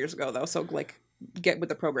like 5 years ago though, so like get with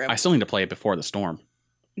the program. I still need to play it before the storm.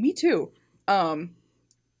 Me too.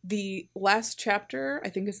 The last chapter, I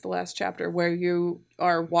think it's the last chapter, where you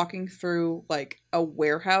are walking through like a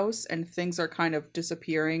warehouse and things are kind of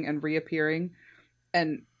disappearing and reappearing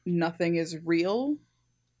and nothing is real.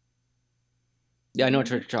 Yeah, I know what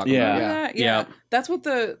you're talking about. Yeah. That's what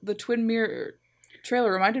the Twin Mirror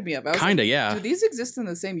trailer reminded me of. I was kinda, like, yeah. Do these exist in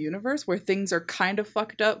the same universe where things are kind of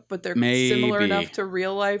fucked up, but they're similar enough to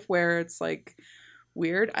real life where it's like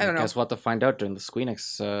weird? I don't know. Guess we'll have to find out during the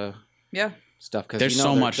Squeenix stuff. Because there's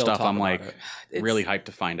so much stuff I'm like really hyped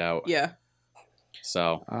to find out. Yeah.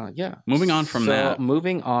 So yeah. Moving on from that.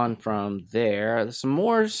 Moving on from there, there's some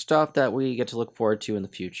more stuff that we get to look forward to in the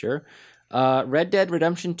future. Red Dead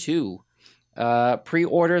Redemption 2.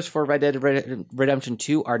 Pre-orders for Red Dead Redemption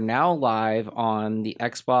 2 are now live on the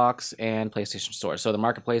Xbox and PlayStation Store. So the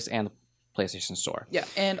Marketplace and the PlayStation Store. Yeah,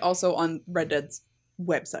 and also on Red Dead's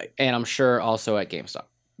website. And I'm sure also at GameStop.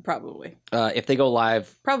 Probably. If they go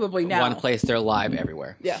live, Probably now. one place, they're live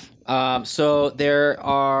everywhere. Yeah. So there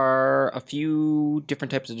are a few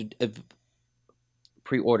different types of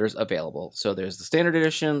pre-orders available. So there's the standard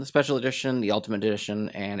edition, the special edition, the ultimate edition,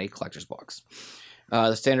 and a collector's box.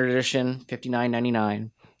 The standard edition,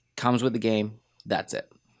 $59.99, comes with the game. That's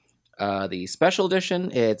it. The special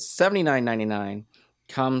edition, it's $79.99,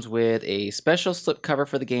 comes with a special slipcover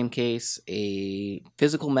for the game case, a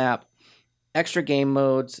physical map, extra game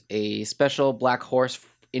modes, a special black horse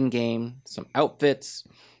in-game, some outfits,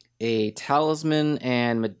 a talisman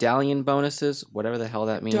and medallion bonuses, whatever the hell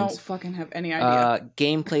that means. Don't fucking have any idea.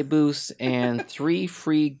 Gameplay boosts, and 3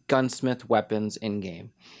 free gunsmith weapons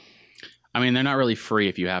in-game. I mean, they're not really free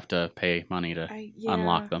if you have to pay money to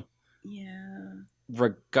unlock them. Yeah.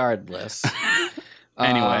 Regardless.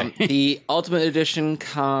 Anyway. The Ultimate Edition,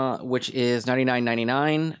 which is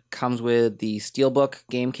 $99.99, comes with the Steelbook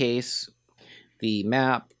game case, the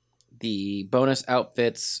map, the bonus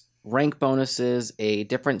outfits, rank bonuses, a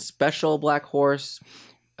different special black horse,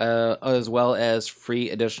 as well as free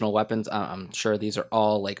additional weapons. I'm sure these are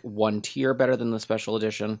all like one tier better than the special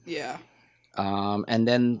edition. Yeah. And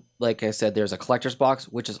then, like I said, there's a collector's box,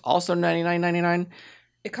 which is also $99.99.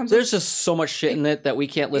 It comes. There's just so much shit in it that we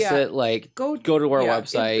can't list it. Like, go to our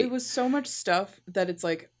website. It was so much stuff that it's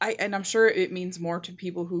like and I'm sure it means more to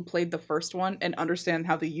people who played the first one and understand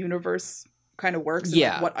how the universe kind of works and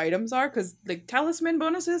like what items are, because like talisman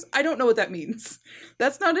bonuses, I don't know what that means.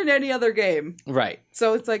 That's not in any other game, right?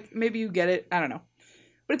 So it's like maybe you get it, I don't know,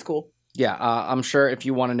 but it's cool. I'm sure if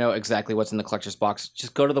you want to know exactly what's in the collector's box,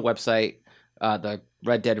 just go to the website, the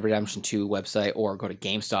Red Dead Redemption 2 website, or go to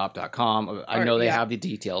GameStop.com. I know they have the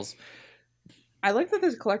details. I like that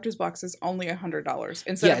the collector's box is only $100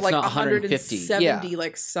 instead of like $170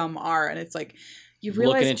 like some are, and it's like you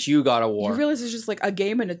realize looking at you, God of War. You realize it's just like a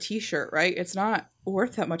game and a T-shirt, right? It's not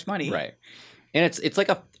worth that much money, right? And it's like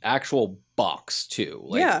a actual box too.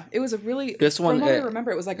 Like, yeah, it was a really this one. From what I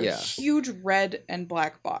remember, it was like a huge red and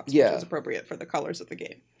black box, which was appropriate for the colors of the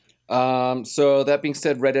game. So that being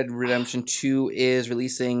said, Red Dead Redemption 2 is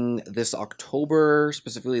releasing this October,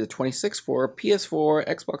 specifically the 26th for PS4,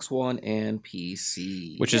 Xbox One, and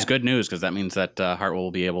PC. Which is good news, because that means that Hart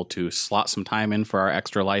will be able to slot some time in for our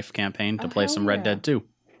Extra Life campaign to play some Red Dead 2.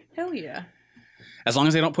 Hell yeah. As long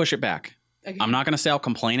as they don't push it back. Okay. I'm not going to say I'll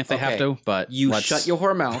complain if they have to, but shut your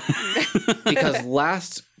whore mouth. Because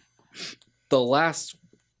the last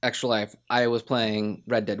Extra Life, I was playing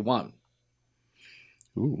Red Dead 1.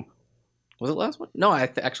 Ooh. Was it last one? No,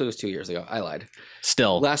 actually it was 2 years ago. I lied.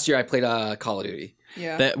 Still. Last year I played Call of Duty.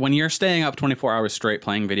 Yeah. That when you're staying up 24 hours straight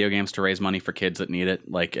playing video games to raise money for kids that need it,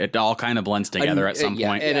 like it all kind of blends together at some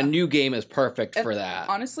point. And a new game is perfect for that.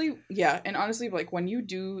 Honestly, like when you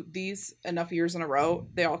do these enough years in a row,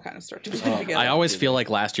 they all kind of start to blend together. I always feel like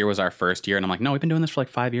last year was our first year, and I'm like, no, we've been doing this for like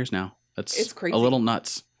 5 years now. It's crazy. A little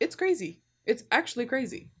nuts. It's crazy. It's actually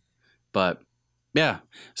crazy. But yeah,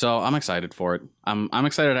 so I'm excited for it. I'm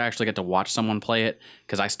excited to actually get to watch someone play it,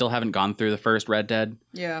 because I still haven't gone through the first Red Dead.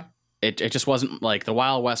 Yeah. It just wasn't like the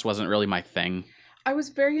Wild West wasn't really my thing. I was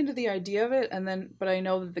very into the idea of it, but I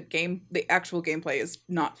know that the actual gameplay is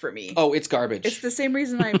not for me. Oh, it's garbage. It's the same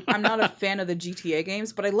reason I'm not a fan of the GTA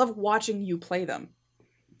games, but I love watching you play them.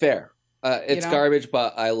 Fair. It's garbage,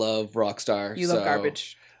 but I love Rockstar. You love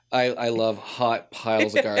garbage. I love hot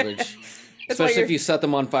piles of garbage. Especially if you set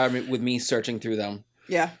them on fire with me searching through them.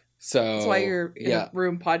 Yeah. So that's why you're in a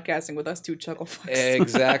room podcasting with us two chucklefucks.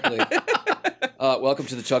 Exactly. Welcome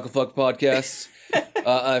to the Chucklefuck podcast.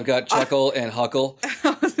 I've got Chuckle and Huckle.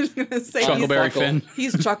 I was just gonna say Chuckleberry Finn.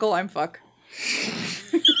 He's Chuckle, I'm Fuck.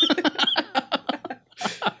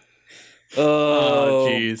 Oh,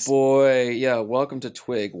 jeez. Boy. Yeah, welcome to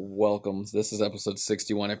Twig. Welcome. This is episode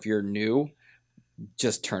 61. If you're new,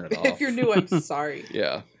 just turn it off. If you're new, I'm sorry.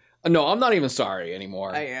 Yeah. No, I'm not even sorry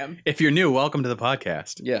anymore. I am. If you're new, welcome to the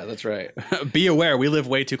podcast. Yeah, that's right. Be aware, we live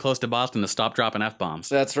way too close to Boston to stop dropping F-bombs.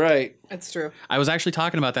 That's right. That's true. I was actually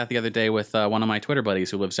talking about that the other day with one of my Twitter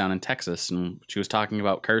buddies who lives down in Texas, and she was talking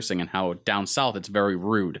about cursing and how down south it's very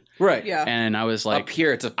rude. Right. Yeah. And I was like, up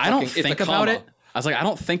here, I don't think about it. I was like, I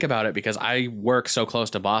don't think about it because I work so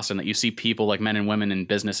close to Boston that you see people like men and women in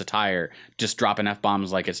business attire just dropping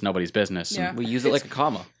F-bombs like it's nobody's business. Yeah. We use it like a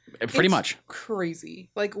comma. Pretty much. Crazy.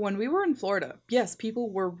 Like when we were in Florida, yes,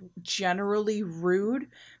 people were generally rude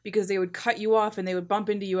because they would cut you off and they would bump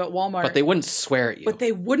into you at Walmart. But they wouldn't swear at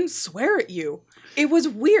you. It was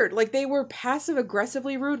weird. Like they were passive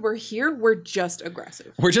aggressively rude. Where here, we're just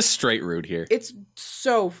aggressive. We're just straight rude here. It's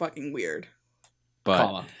so fucking weird. But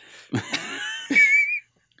comma.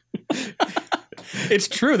 It's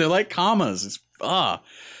true. They're like commas.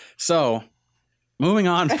 So, Moving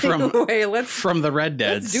on from anyway, from the Red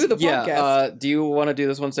Deads. Let's do the podcast. Do you want to do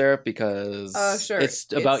this one, Sarah? Because sure. It's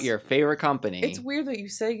about your favorite company. It's weird that you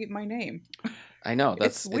say my name. I know.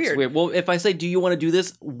 It's weird. Well, if I say, do you want to do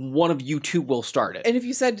this? One of you two will start it. And if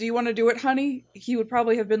you said, do you want to do it, honey? He would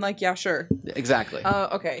probably have been like, yeah, sure. Exactly.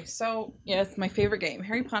 Okay, so, yeah, it's my favorite game.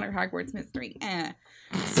 Harry Potter Hogwarts Mystery.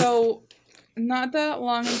 So, not that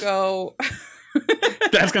long ago...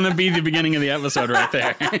 That's going to be the beginning of the episode right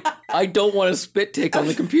there. I don't want to spit take on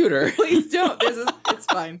the computer. Please don't. It's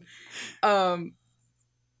fine. An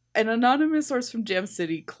anonymous source from Jam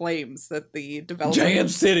City claims that the developer... Jam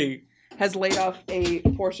City! ...has laid off a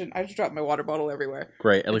portion... I just dropped my water bottle everywhere.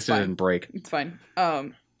 Great. At least it didn't break. It's fine.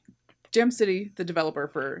 Jam City, the developer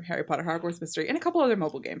for Harry Potter Hogwarts Mystery, and a couple other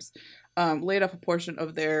mobile games, laid off a portion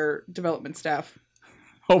of their development staff.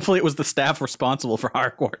 Hopefully it was the staff responsible for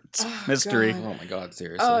Hogwarts Mystery. God. Oh my god,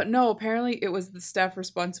 seriously. No, apparently it was the staff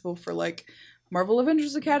responsible for, like, Marvel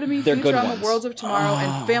Avengers Academy, They're Futurama, Worlds of Tomorrow,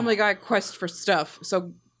 and Family Guy Quest for Stuff.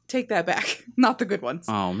 So take that back. Not the good ones.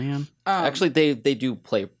 Oh, man. Actually, they do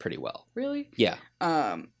play pretty well. Really? Yeah.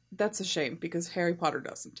 That's a shame, because Harry Potter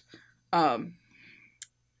doesn't.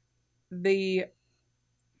 They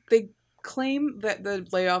claim that the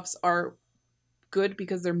layoffs are good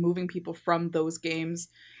because they're moving people from those games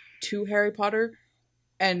to Harry Potter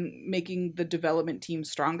and making the development team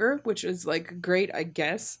stronger, which is, like, great, I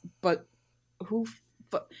guess, but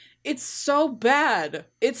it's so bad.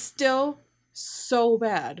 It's still so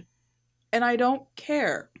bad. And I don't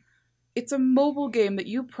care. It's a mobile game that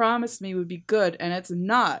you promised me would be good, and it's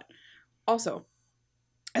not. Also,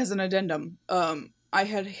 as an addendum, I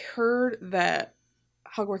had heard that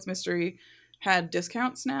Hogwarts Mystery had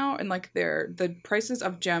discounts now, and, like, the prices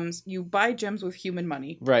of gems, you buy gems with human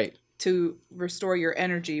money, right, to restore your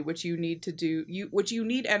energy, which you need to do you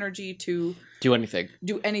need energy to do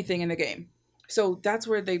anything in the game. So that's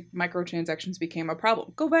where the microtransactions became a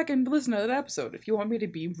problem. Go back and listen to that episode if you want me to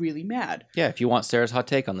be really mad. Yeah, if you want Sarah's hot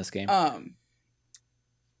take on this game.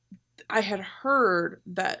 I had heard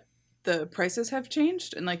that the prices have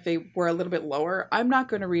changed and, like, they were a little bit lower. I'm not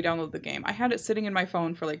going to re-download the game. I had it sitting in my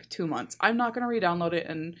phone for, like, 2 months. I'm not going to re-download it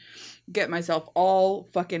and get myself all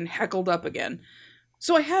fucking heckled up again.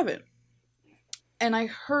 So I haven't. And I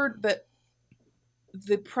heard that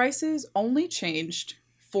the prices only changed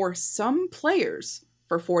for some players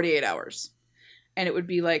for 48 hours. And it would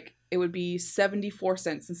be 74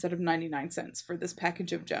 cents instead of 99 cents for this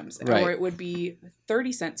package of gems. Right. Or it would be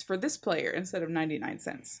 30 cents for this player instead of 99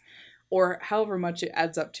 cents. Or however much it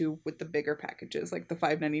adds up to with the bigger packages, like the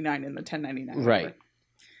 $5.99 and the $10.99. Right.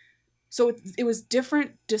 So it was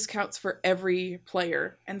different discounts for every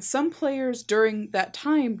player. And some players during that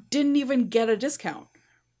time didn't even get a discount.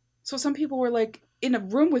 So some people were, like, in a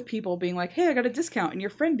room with people being like, hey, I got a discount. And your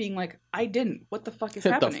friend being like, I didn't. What the fuck is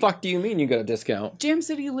happening? The fuck do you mean you got a discount? Jam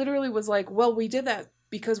City literally was like, well, we did that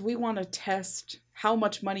because we want to test how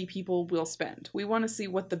much money people will spend. We want to see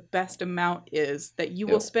what the best amount is that you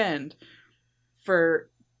will spend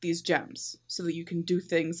for these gems so that you can do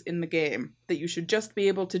things in the game that you should just be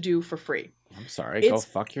able to do for free. I'm sorry, go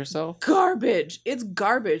fuck yourself. Garbage. It's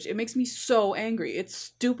garbage. It makes me so angry. It's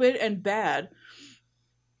stupid and bad.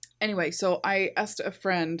 Anyway, so I asked a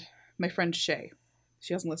friend, my friend Shay.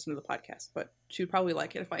 She doesn't listen to the podcast, but she would probably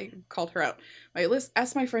like it if I called her out. I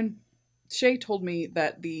asked my friend Shay told me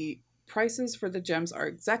that the prices for the gems are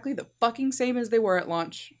exactly the fucking same as they were at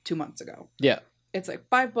launch 2 months ago. Yeah. It's like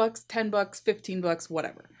 $5, $10, $15,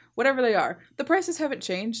 whatever. Whatever they are. The prices haven't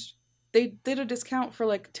changed. They did a discount for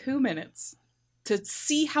like 2 minutes to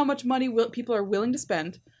see how much money people are willing to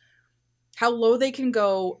spend, how low they can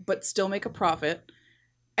go but still make a profit,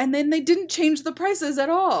 and then they didn't change the prices at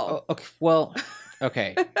all. Oh, okay. Well,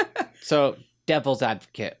 okay. So devil's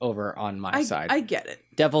advocate over on my side. I get it.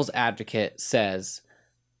 Devil's advocate says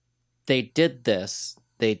they did this.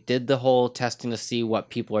 They did the whole testing to see what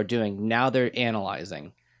people are doing. Now they're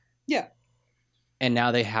analyzing. Yeah. And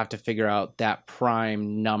now they have to figure out that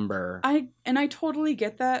prime number. I totally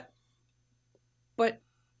get that. But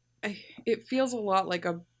it feels a lot like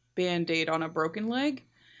a Band-Aid on a broken leg.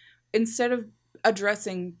 Instead of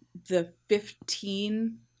addressing the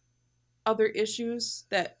 15 other issues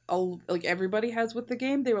that like everybody has with the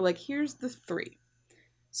game, they were like, here's the 3.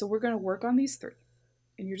 So we're going to work on these 3.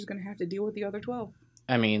 And you're just going to have to deal with the other 12.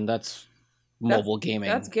 I mean, that's mobile gaming.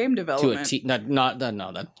 That's game development.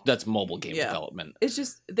 That's mobile game development. It's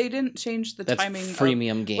just they didn't change the timing. That's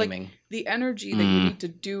freemium gaming. Like, the energy that you need to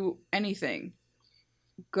do anything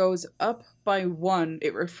goes up by 1.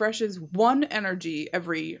 It refreshes 1 energy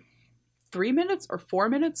every 3 minutes or 4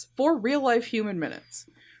 minutes, 4 real life human minutes.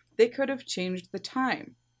 They could have changed the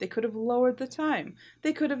time. They could have lowered the time.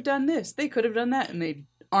 They could have done this. They could have done that, and they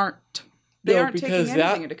aren't. They aren't taking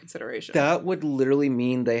anything into consideration. That would literally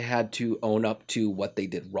mean they had to own up to what they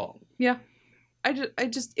did wrong. Yeah. I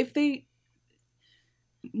just if they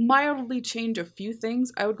mildly change a few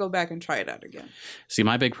things, I would go back and try it out again. See,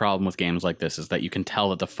 my big problem with games like this is that you can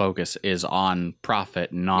tell that the focus is on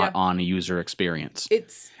profit, not on user experience.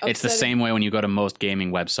 It's the same way when you go to most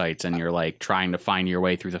gaming websites and you're like trying to find your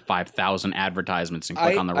way through the 5,000 advertisements and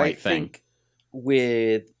click on the right thing. Think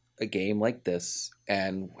with a game like this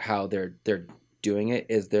and how they're doing it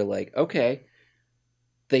is they're like, okay,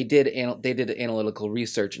 they did analytical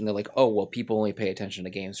research and they're like, oh, well, people only pay attention to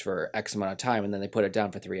games for X amount of time, and then they put it down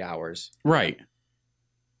for 3 hours. Right.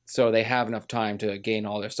 So they have enough time to gain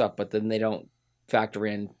all their stuff, but then they don't factor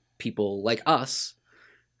in people like us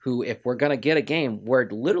who, if we're going to get a game, we're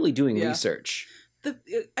literally doing research.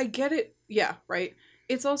 I get it. Yeah, right.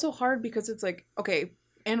 It's also hard because it's like, okay,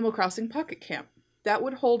 Animal Crossing Pocket Camp. That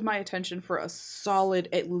would hold my attention for a solid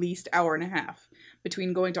at least hour and a half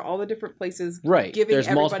between going to all the different places, right? Giving There's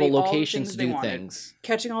everybody multiple locations all the things to they do wanted, things,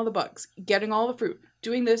 catching all the bugs, getting all the fruit,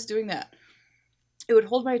 doing this, doing that. It would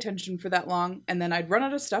hold my attention for that long, and then I'd run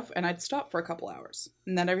out of stuff and I'd stop for a couple hours,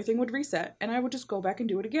 and then everything would reset, and I would just go back and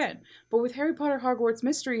do it again. But with Harry Potter Hogwarts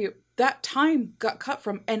Mystery, that time got cut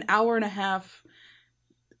from an hour and a half,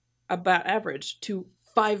 about average, to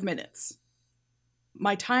 5 minutes.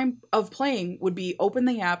 My time of playing would be open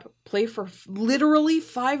the app, play for literally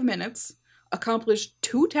 5 minutes, accomplish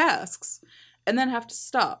 2 tasks, and then have to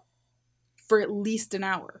stop for at least an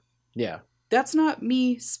hour. Yeah. That's not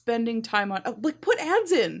me spending time on... like, put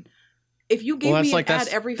ads in. If you gave me an ad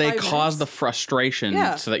every 5 minutes... They cause the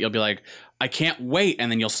frustration so that you'll be like, I can't wait, and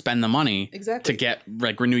then you'll spend the money to get,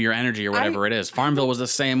 like, renew your energy or whatever it is. Farmville was the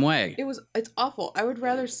same way. It's awful. I would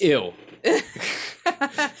rather... Ew.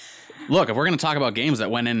 Look, if we're going to talk about games that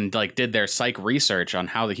went in and like did their psych research on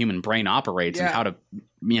how the human brain operates and how to,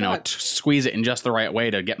 squeeze it in just the right way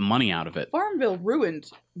to get money out of it. Farmville ruined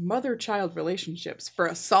mother-child relationships for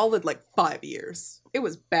a solid 5 years. It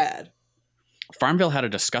was bad. Farmville had a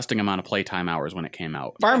disgusting amount of playtime hours when it came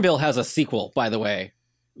out. Farmville has a sequel, by the way.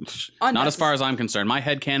 Not as far as I'm concerned. My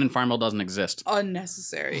headcanon, Farmville doesn't exist.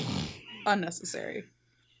 Unnecessary.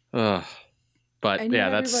 Ugh. But and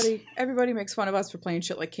everybody makes fun of us for playing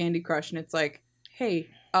shit like Candy Crush, and it's like, hey,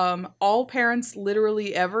 all parents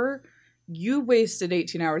literally ever, you wasted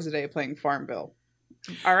 18 hours a day playing Farmville.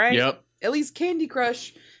 All right? Yep. At least Candy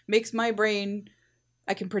Crush makes my brain,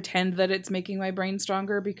 I can pretend that it's making my brain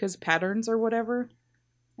stronger because patterns or whatever.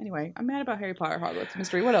 Anyway, I'm mad about Harry Potter Hogwarts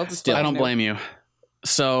Mystery. What else is I don't blame you.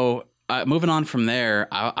 So... moving on from there,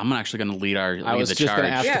 I'm actually going to lead the charge. I was just going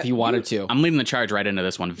to ask if you wanted to. I'm leading the charge right into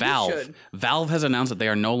this one. Valve has announced that they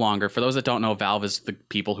are no longer, for those that don't know, Valve is the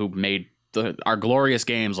people who made our glorious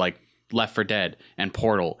games like Left 4 Dead and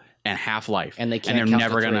Portal and Half-Life. And they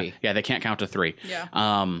they can't count to 3.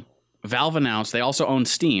 Yeah. Valve announced they also own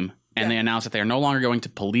Steam. And they announced that they are no longer going to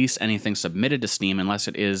police anything submitted to Steam unless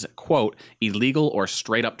it is, quote, illegal or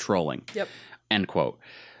straight up trolling. Yep. End quote.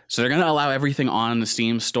 So they're going to allow everything on the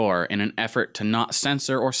Steam store in an effort to not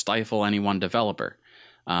censor or stifle any one developer.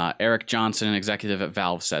 Eric Johnson, an executive at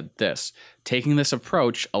Valve, said this: taking this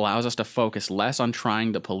approach allows us to focus less on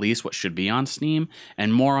trying to police what should be on Steam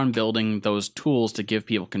and more on building those tools to give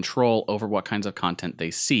people control over what kinds of content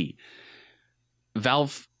they see.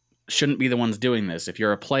 Valve shouldn't be the ones doing this. If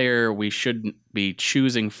you're a player, we shouldn't be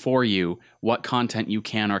choosing for you what content you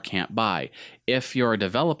can or can't buy. If you're a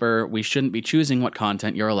developer, we shouldn't be choosing what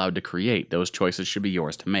content you're allowed to create. Those choices should be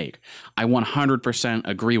yours to make. I 100%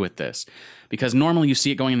 agree with this, because normally you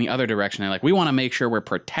see it going in the other direction. They're like, we want to make sure we're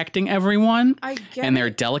protecting everyone and their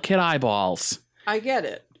delicate eyeballs. I get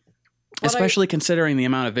it. Especially considering the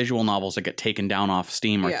amount of visual novels that get taken down off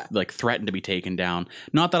Steam or like threatened to be taken down.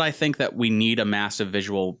 Not that I think that we need a massive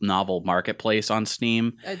visual novel marketplace on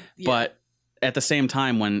Steam, but at the same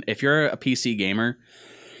time, if you're a PC gamer,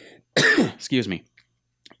 excuse me,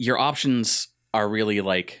 your options are really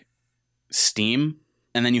like Steam,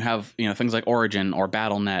 and then you have things like Origin or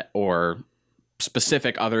Battle.net or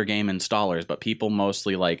specific other game installers, but people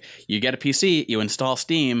mostly like, you get a PC, you install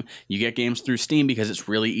Steam, you get games through Steam because it's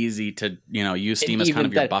really easy to use Steam as kind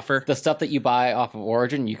of your buffer. The stuff that you buy off of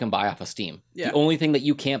Origin, you can buy off of Steam. The only thing that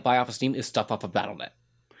you can't buy off of Steam is stuff off of Battle.net.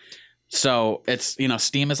 So it's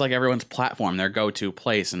Steam is like everyone's platform, their go-to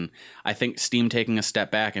place, and I think Steam taking a step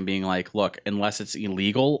back and being like, look, unless it's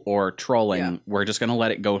illegal or trolling, we're just going to let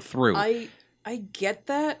it go through. I get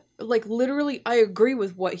that. Like, literally, I agree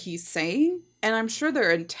with what he's saying. And I'm sure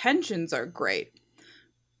their intentions are great.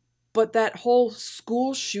 But that whole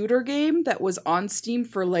school shooter game that was on Steam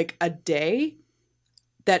for like a day,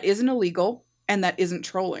 that isn't illegal and that isn't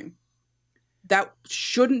trolling. That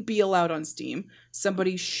shouldn't be allowed on Steam.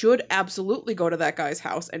 Somebody should absolutely go to that guy's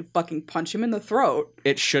house and fucking punch him in the throat.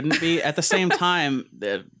 It shouldn't be. At the same time,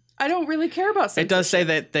 I don't really care about censorship. It does say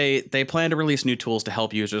that they plan to release new tools to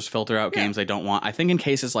help users filter out games they don't want. I think in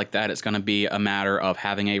cases like that, it's going to be a matter of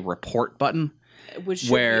having a report button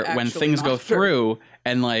where when things go through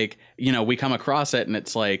and like, you know, we come across it and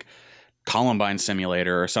it's like Columbine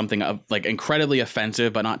Simulator or something like incredibly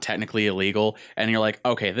offensive but not technically illegal, and you're like,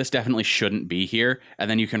 okay, this definitely shouldn't be here, and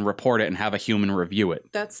then you can report it and have a human review it.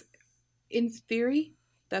 That's, in theory,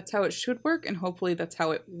 that's how it should work, and hopefully that's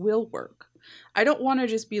how it will work. I don't want to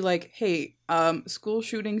just be like, hey, school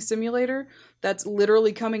shooting simulator that's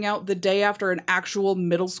literally coming out the day after an actual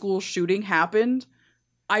middle school shooting happened.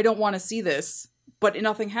 I don't want to see this, but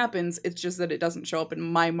nothing happens. It's just that it doesn't show up in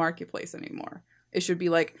my marketplace anymore. It should be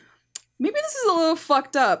like, maybe this is a little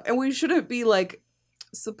fucked up, and we shouldn't be, like,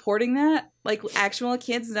 supporting that. Like, actual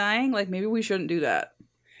kids dying. Like, maybe we shouldn't do that.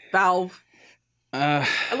 Valve.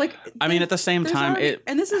 Like, I mean, at the same time,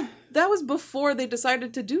 that was before they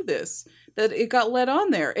decided to do this. That it got let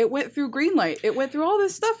on there. It went through Greenlight. It went through all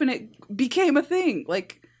this stuff, and it became a thing.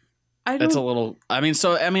 Like, that's a little.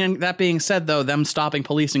 That being said, though, them stopping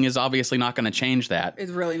policing is obviously not going to change that.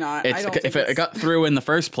 It's really not. If it got through in the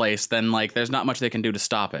first place, then like there's not much they can do to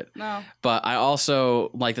stop it. No. But I also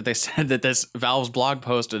like that they said that this Valve's blog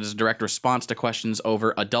post is a direct response to questions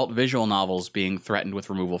over adult visual novels being threatened with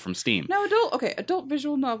removal from Steam. Now, adult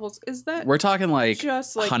visual novels, is that we're talking like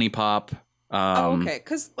just like Honey Pop? Okay,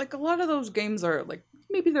 because like a lot of those games are like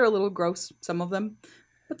maybe they're a little gross, some of them,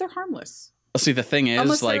 but they're harmless. See, the thing is,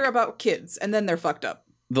 unless like, they're about kids, and then they're fucked up.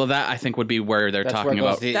 Though that I think would be where they're talking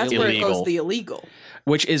about that's where it goes the illegal.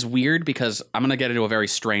 Which is weird because I'm going to get into a very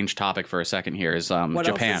strange topic for a second here is what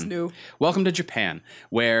Japan. Else is new? Welcome to Japan,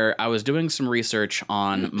 where I was doing some research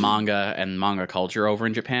on manga and manga culture over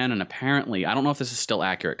in Japan, and apparently, I don't know if this is still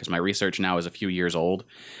accurate because my research now is a few years old,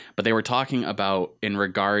 but they were talking about in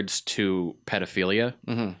regards to pedophilia,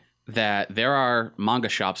 that there are manga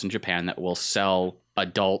shops in Japan that will sell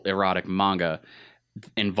adult erotic manga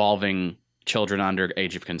involving children under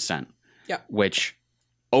age of consent. Yeah. Which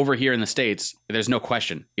over here in the States, there's no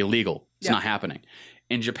question, illegal. It's not happening.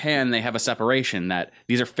 In Japan, they have a separation that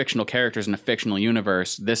these are fictional characters in a fictional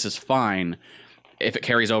universe. This is fine. If it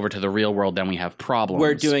carries over to the real world, then we have problems.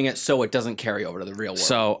 We're doing it so it doesn't carry over to the real world.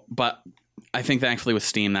 So, but I think thankfully with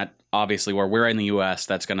Steam, that obviously where we're in the US,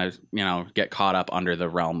 that's going to, get caught up under the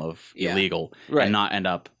realm of illegal and not end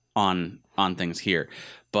up on things here.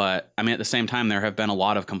 But I mean, at the same time, there have been a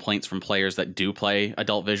lot of complaints from players that do play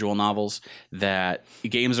adult visual novels that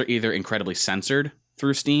games are either incredibly censored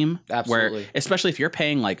through Steam, absolutely, where especially if you're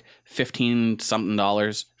paying like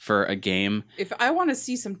 $15-something for a game. If I want to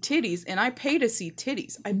see some titties and I pay to see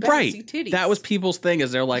titties, I better see titties. That was people's thing,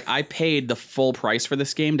 is they're like, I paid the full price for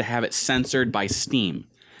this game to have it censored by Steam.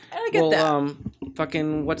 And I get that.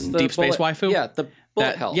 Fucking what's the Deep Space Waifu? Yeah, the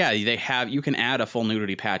bullet hell. Yeah, you can add a full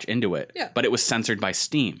nudity patch into it. Yeah. But it was censored by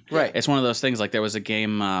Steam. Right. It's one of those things, like there was a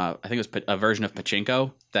game, I think it was a version of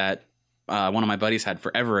Pachinko that one of my buddies had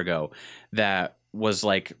forever ago that was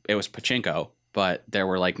like, it was Pachinko, but there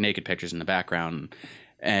were like naked pictures in the background,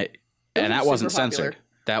 and that wasn't censored.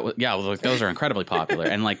 That was those are incredibly popular.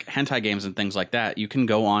 And like hentai games and things like that, you can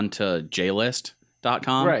go on to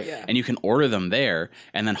JList.com, right? And you can order them there,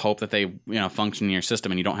 and then hope that they function in your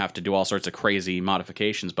system, and you don't have to do all sorts of crazy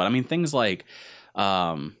modifications. But I mean, things like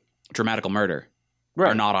Dramatical Murder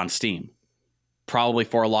are not on Steam, probably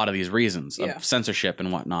for a lot of these reasons of censorship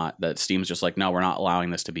and whatnot. That Steam's just like, no, we're not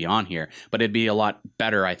allowing this to be on here. But it'd be a lot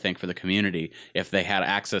better, I think, for the community if they had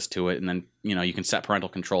access to it, and then you can set parental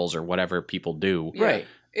controls or whatever people do. Yeah. Right.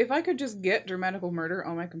 If I could just get Dramatical Murder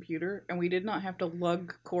on my computer and we did not have to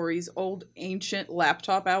lug Corey's old ancient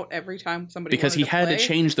laptop out every time somebody because he had to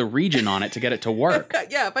change the region on it to get it to work.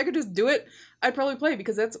 Yeah, if I could just do it, I'd probably play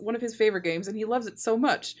because that's one of his favorite games and he loves it so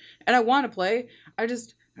much. And I want to play. I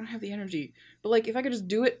don't have the energy. But like if I could just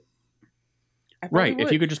do it, I probably would.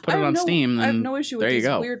 If you could just put it on Steam, then I have no issue with these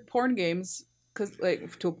go. weird porn games because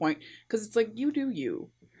like to a point because it's like you do you.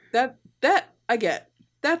 That I get.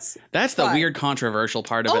 That's the weird controversial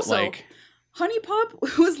part of also, it. Like Honey Pop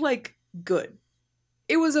was like good.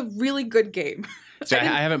 It was a really good game. So I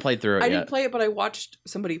haven't played through it yet. I didn't play it, but I watched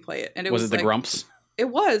somebody play it, and it was it the Grumps?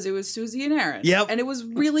 It was Susie and Aaron. Yep, and it was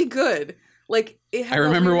really good. Like it had I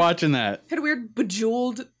remember watching that. Had a weird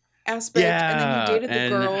bejeweled aspect, and then you dated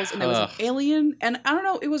the girls, and there was an alien, and I don't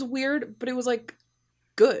know. It was weird, but it was like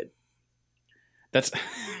good.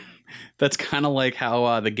 That's kind of like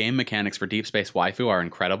how the game mechanics for Deep Space Waifu are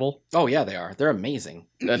incredible. Oh yeah, they are. They're amazing.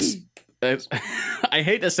 That's I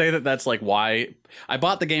hate to say that that's like why I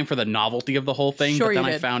bought the game for the novelty of the whole thing, Sure but then you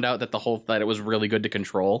I did. found out that that it was really good to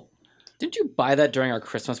control. Did you buy that during our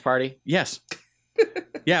Christmas party? Yes.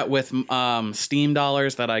 Yeah, with Steam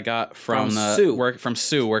dollars that I got from Sue. From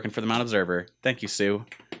Sue working for the Mount Observer. Thank you, Sue.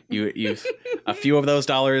 You a few of those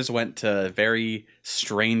dollars went to very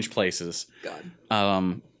strange places.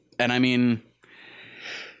 God. And I mean,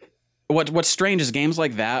 what's strange is games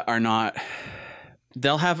like that are not.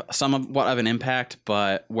 They'll have somewhat of an impact,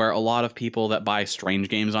 but where a lot of people that buy strange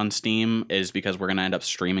games on Steam is because we're going to end up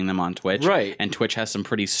streaming them on Twitch. Right. And Twitch has some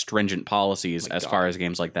pretty stringent policies as far as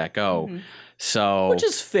games like that go. Mm-hmm. So, which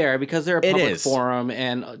is fair because they're a public forum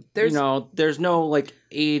and there's no like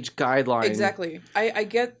age guideline. Exactly. I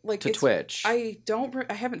get like to Twitch. I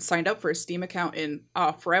haven't signed up for a Steam account in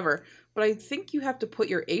forever, but I think you have to put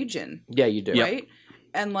your age in. Yeah, you do. Right?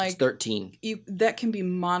 And like it's 13. That can be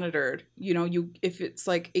monitored. If it's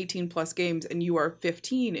like 18 plus games and you are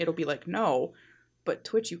 15, it'll be like no, but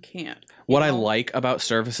Twitch you can't. What I like about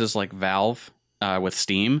services like Valve with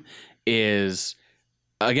Steam is,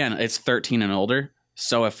 again, it's 13 and older.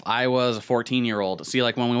 So if I was a 14-year-old, see,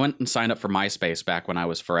 like when we went and signed up for MySpace back when I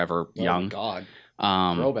was forever young. Oh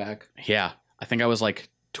God. Throwback. Yeah, I think I was like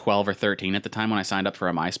 12 or 13 at the time when I signed up for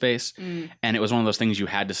a MySpace. And it was one of those things you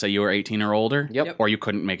had to say you were 18 or older. Yep. Or you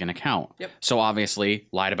couldn't make an account. Yep. So obviously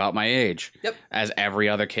lied about my age. Yep. As every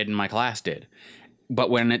other kid in my class did. But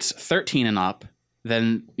when it's 13 and up,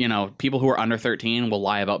 then, people who are under 13 will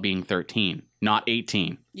lie about being 13, not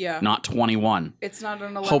 18. Yeah. Not 21. It's not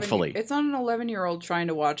an 11. Hopefully. It's not an 11-year-old trying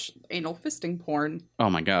to watch anal fisting porn. Oh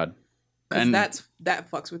my God. Because that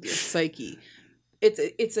fucks with your psyche.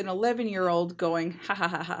 It's an 11-year-old going, ha ha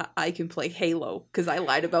ha ha, I can play Halo because I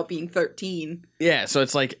lied about being 13. Yeah, so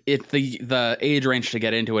it's like the age range to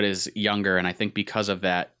get into it is younger, and I think because of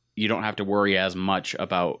that, you don't have to worry as much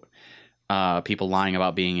about people lying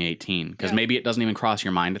about being 18 because maybe it doesn't even cross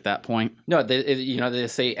your mind at that point. No, they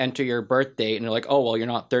say enter your birth date, and they're like, oh well, you're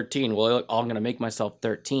not 13. Well, I'm gonna make myself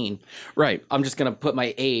 13. Right. I'm just gonna put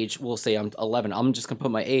my age. We'll say I'm 11. I'm just gonna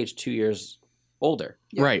put my age 2 years older.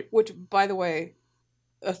 Yeah. Right. Which, by the way,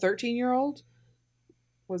 a 13-year-old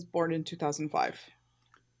was born in 2005.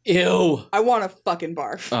 Ew. I want to fucking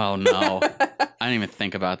barf. Oh no. I didn't even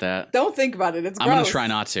think about that. Don't think about it. It's gross. I'm gonna try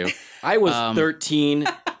not to. I was 13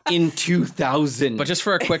 in 2000. But just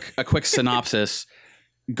for a quick synopsis,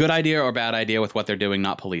 good idea or bad idea with what they're doing,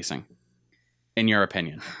 not policing, in your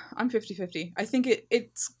opinion? I'm 50-50. I think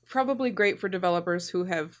it's probably great for developers who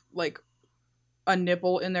have like a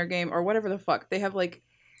nipple in their game or whatever the fuck. They have like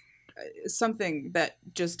something that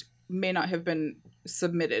just may not have been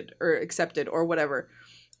submitted or accepted or whatever.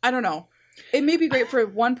 I don't know. It may be great for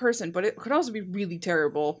one person, but it could also be really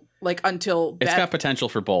terrible. Like until it's got potential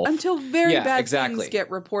for both. Until very bad exactly. things get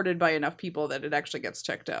reported by enough people that it actually gets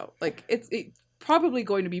checked out. Like it's probably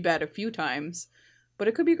going to be bad a few times, but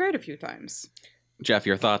it could be great a few times. Jeff,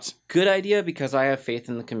 your thoughts? Good idea because I have faith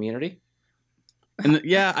in the community.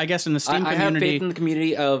 Yeah, I guess in the Steam community, I have faith in the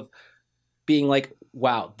community of being like,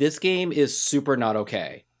 wow, this game is super not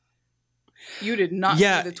okay. You did not see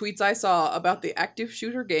the tweets I saw about the active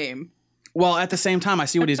shooter game. Well, at the same time, I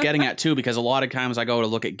see what he's getting at, too, because a lot of times I go to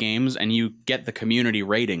look at games and you get the community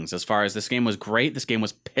ratings as far as this game was great, this game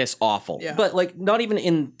was piss awful. Yeah. But, like, not even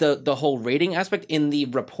in the whole rating aspect, in the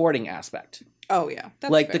reporting aspect. Oh, yeah. That's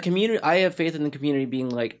like, fair. the community, I have faith in the community being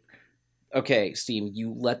like, okay, Steam,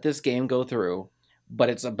 you let this game go through, but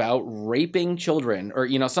it's about raping children or,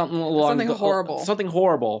 something along something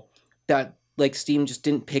horrible that, like, Steam just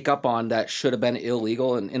didn't pick up on that should have been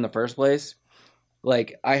illegal in the first place.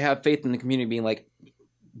 Like, I have faith in the community being like,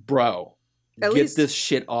 bro, get this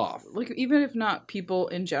shit off. Like, even if not people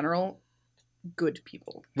in general, good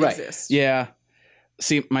people exist. Yeah.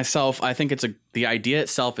 See, myself, I think the idea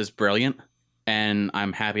itself is brilliant, and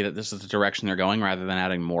I'm happy that this is the direction they're going rather than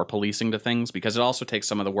adding more policing to things, because it also takes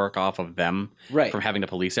some of the work off of them from having to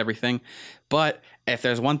police everything. But if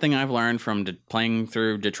there's one thing I've learned from playing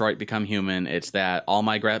through Detroit Become Human, it's that all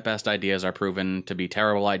my best ideas are proven to be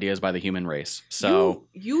terrible ideas by the human race. So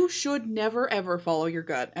you should never ever follow your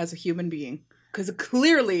gut as a human being, because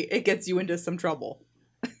clearly it gets you into some trouble.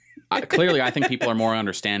 Clearly, I think people are more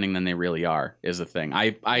understanding than they really are. Is the thing.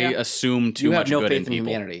 I assume too much good in people. You have no faith in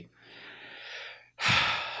humanity.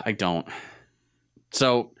 I don't.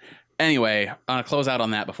 So anyway, I'll close out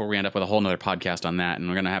on that before we end up with a whole nother podcast on that, and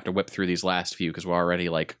we're gonna have to whip through these last few because we're already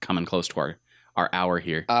like coming close to our hour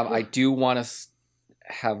here. I do want to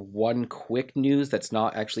have one quick news that's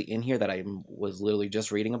not actually in here that I was literally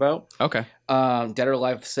just reading about. Okay. Dead or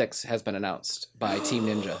Alive 6 has been announced by Team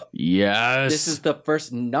Ninja. Yes. This is the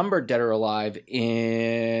first numbered Dead or Alive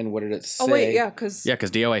in, what did it say? Oh, wait, yeah, because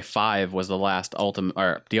DOA 5 was the last Ultimate,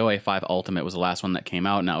 or DOA 5 Ultimate was the last one that came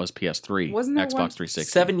out, and that was PS3. Wasn't that Xbox one? 360.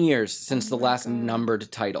 7 years since the my last God.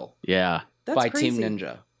 numbered title Yeah. that's by crazy. Team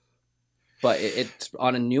Ninja. But it's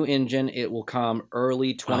on a new engine. It will come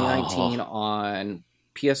early 2019 on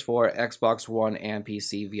PS4, Xbox One, and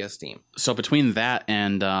PC via Steam. So between that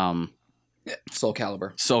and Soul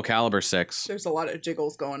Calibur. Soul Calibur 6, There's a lot of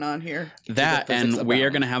jiggles going on here. that the physics and of we are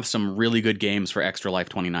balance. going to have some really good games for Extra Life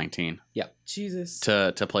 2019 Jesus.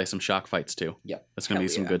 to play some shock fights too. Yep. That's going to be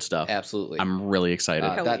Hell some yeah. good stuff. Absolutely. I'm really excited.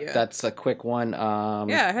 Hell yeah. That's a quick one. Yeah,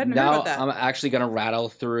 I hadn't heard now about that. I'm actually going to rattle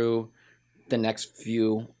through the next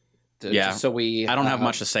few. Yeah. Just so we. I don't have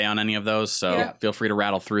much to say on any of those, so Yeah. feel free to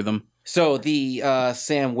rattle through them. So the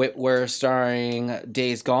Sam Witwer starring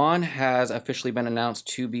Days Gone has officially been announced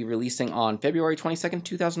to be releasing on February 22nd,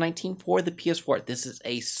 2019 for the PS4. This is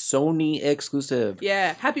a Sony exclusive.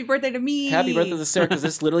 Yeah, happy birthday to me. Happy birthday to Sarah, because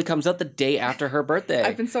this literally comes out the day after her birthday.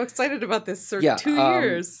 I've been so excited about this for Yeah, 2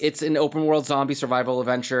 years. It's an open world zombie survival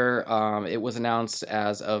adventure. It was announced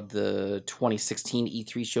as of the 2016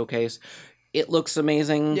 E3 showcase. It looks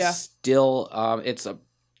amazing. Yeah. Still, it's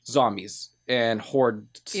zombies and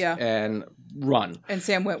hordes Yeah. and run. And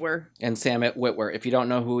Sam Witwer. And Sam Witwer. If you don't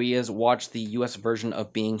know who he is, watch the US version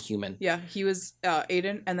of Being Human. Yeah, he was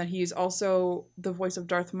Aiden, and then he's also the voice of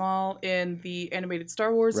Darth Maul in the animated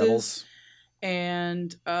Star Wars. Rebels.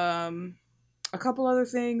 And a couple other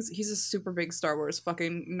things. He's a super big Star Wars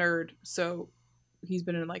fucking nerd, so he's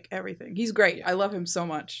been in like everything. He's great. Yeah. I love him so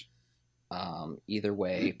much. Either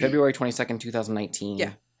way, February 22nd, 2019.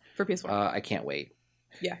 Yeah, for PS4. I can't wait.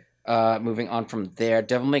 Yeah. Moving on from there,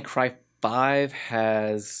 Devil May Cry 5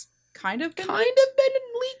 has kind of been been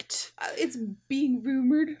leaked. it's being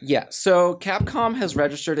rumored. Yeah, so Capcom has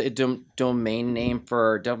registered a domain name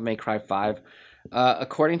for Devil May Cry 5.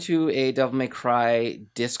 According to a Devil May Cry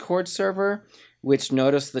Discord server, which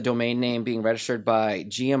noticed the domain name being registered by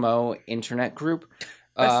GMO Internet Group.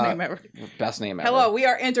 Best name ever. Best name ever. Hello, we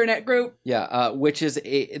are Internet Group. Yeah, which is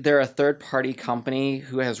they're a third-party company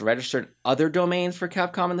who has registered other domains for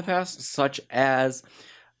Capcom in the past, such as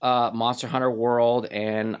Monster Hunter World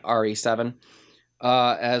and RE7,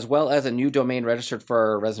 as well as a new domain registered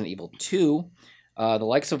for Resident Evil 2, the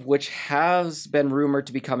likes of which has been rumored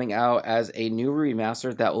to be coming out as a new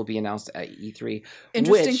remaster that will be announced at E3.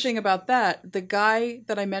 Interesting thing about that, the guy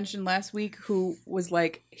that I mentioned last week who was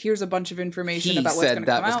like, here's a bunch of information about what's going to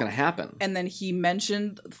come out. He said that was going to happen. And then he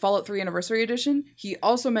mentioned Fallout 3 Anniversary Edition. He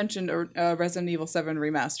also mentioned a Resident Evil 7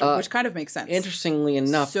 remaster, which kind of makes sense. Interestingly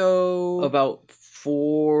enough, so about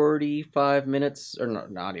 45 minutes, or no,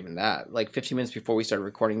 not even that, like 15 minutes before we started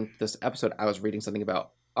recording this episode, I was reading something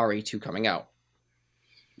about RE2 coming out.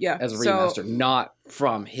 Yeah, as a remaster, not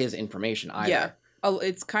from his information either. Yeah,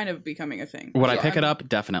 it's kind of becoming a thing. Would I pick it up?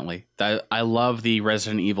 Definitely. I love the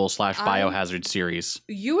Resident Evil / Biohazard series.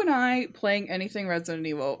 You and I playing anything Resident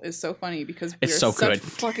Evil is so funny because we're so such good.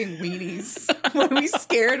 fucking weenies. when we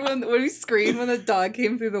screamed when the dog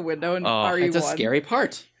came through the window in RE1. It's a scary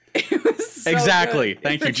part. It was so Exactly. good.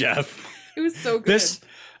 Thank you, Jeff. It was so good.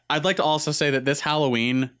 I'd like to also say that this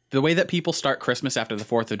Halloween, the way that people start Christmas after the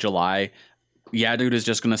 4th of July, Yeah Dude is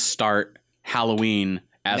just going to start Halloween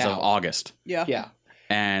as of August. Yeah.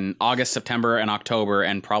 And August, September, and October,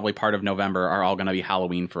 and probably part of November are all going to be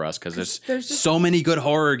Halloween for us because there's so many good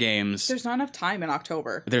horror games. There's not enough time in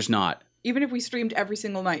October. There's not. Even if we streamed every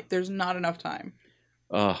single night, there's not enough time.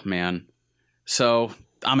 Oh, man. So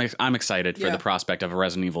I'm excited for the prospect of a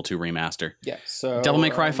Resident Evil 2 remaster. Yeah. So Devil May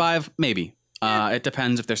Cry 5, maybe. It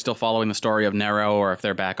depends if they're still following the story of Nero or if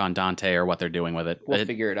they're back on Dante or what they're doing with it. We'll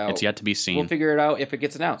figure it out. It's yet to be seen. We'll figure it out if it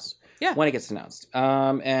gets announced. Yeah. When it gets announced.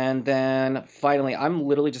 And then finally, I'm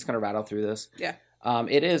literally just going to rattle through this. Yeah.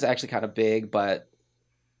 It is actually kind of big, but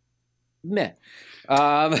meh.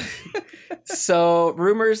 So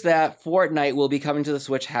rumors that Fortnite will be coming to the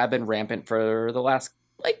Switch have been rampant for the last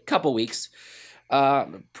couple weeks.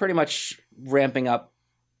 Pretty much ramping up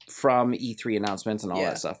from E3 announcements and all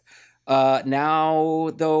that stuff. Now,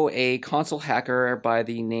 though, a console hacker by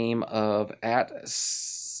the name of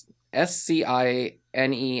SCINESM. I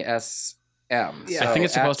think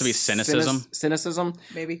it's supposed to be Cynicism. Cynicism.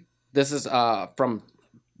 Maybe. This is a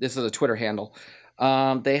Twitter handle.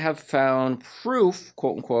 They have found proof,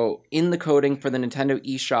 quote unquote, in the coding for the Nintendo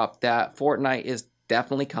eShop that Fortnite is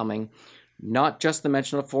definitely coming. Not just the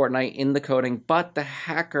mention of Fortnite in the coding, but the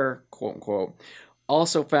hacker, quote unquote,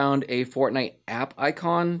 also found a Fortnite app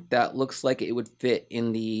icon that looks like it would fit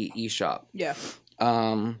in the eShop. Yeah.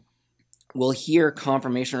 We'll hear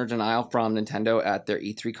confirmation or denial from Nintendo at their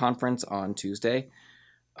E3 conference on Tuesday,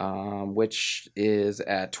 which is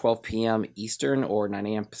at 12 p.m. Eastern or 9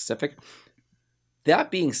 a.m. Pacific.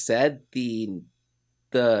 That being said,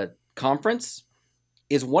 the conference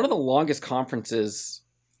is one of the longest conferences,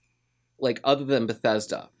 like, other than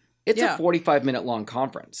Bethesda. It's a 45-minute long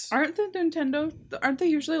conference. Aren't they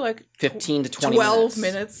usually like 15 to 20 12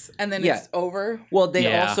 minutes and then it's over? Well,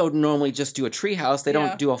 they also normally just do a treehouse. They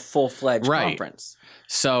don't do a full-fledged conference.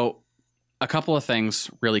 So, a couple of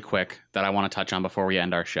things really quick that I want to touch on before we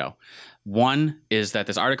end our show. One is that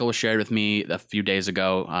this article was shared with me a few days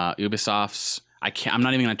ago. Ubisoft's, I'm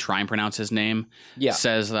not even going to try and pronounce his name,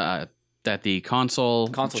 says that the console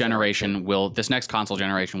generation this next console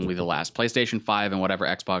generation will be the last. PlayStation 5 and whatever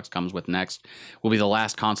Xbox comes with next will be the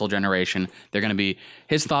last console generation.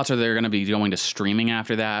 His thoughts are they're going to be going to streaming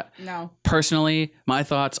after that. No. Personally, my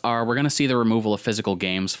thoughts are we're going to see the removal of physical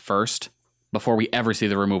games first before we ever see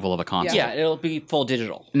the removal of a console. Yeah, it'll be full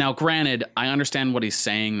digital. Now, granted, I understand what he's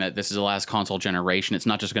saying, that this is the last console generation. It's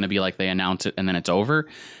not just going to be like they announce it and then it's over.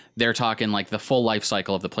 They're talking like the full life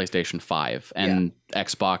cycle of the PlayStation 5 and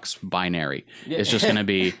Xbox binary. It's just going to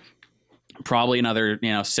be probably another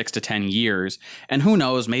 6 to 10 years. And who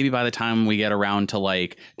knows, maybe by the time we get around to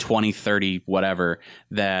like 2030, whatever,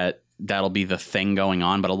 that'll be the thing going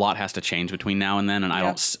on. But a lot has to change between now and then. And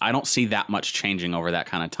I don't see that much changing over that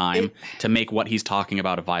kind of time to make what he's talking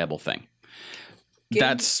about a viable thing.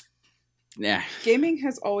 Gaming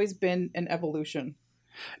has always been an evolution.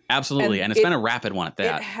 Absolutely. And it's been a rapid one at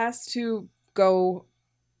that. It has to go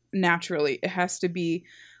naturally. It has to be,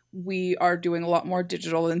 we are doing a lot more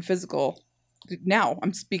digital than physical. Now,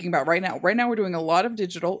 I'm speaking about right now. Right now, we're doing a lot of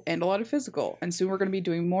digital and a lot of physical. And soon we're going to be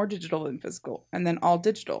doing more digital than physical. And then all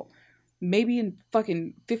digital. Maybe in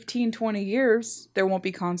fucking 15, 20 years, there won't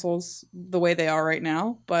be consoles the way they are right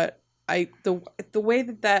now. But the way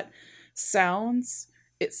that sounds,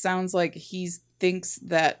 it sounds like he thinks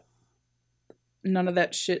that none of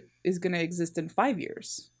that shit is going to exist in 5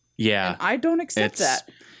 years. Yeah. And I don't accept that.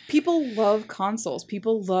 People love consoles.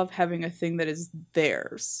 People love having a thing that is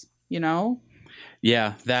theirs,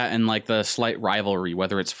 Yeah, that and like the slight rivalry,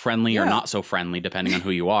 whether it's friendly or not so friendly, depending on who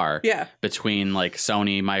you are. Between like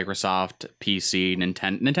Sony, Microsoft, PC,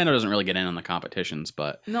 Nintendo. Nintendo doesn't really get in on the competitions,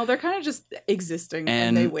 but... No, they're kind of just existing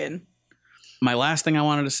and they win. My last thing I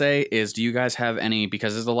wanted to say is, do you guys have any,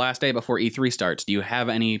 because this is the last day before E3 starts, do you have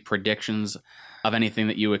any predictions of anything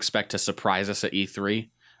that you expect to surprise us at E3?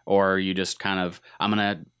 Or are you just kind of, I'm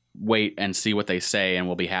going to wait and see what they say and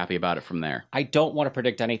we'll be happy about it from there? I don't want to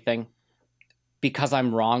predict anything because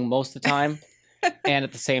I'm wrong most of the time. And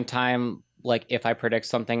at the same time, like if I predict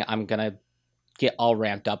something, I'm going to get all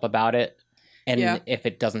ramped up about it. And if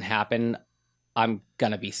it doesn't happen, I'm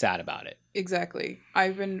going to be sad about it. Exactly.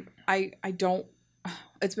 It's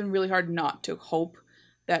been really hard not to hope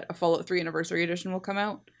that a Fallout 3 Anniversary Edition will come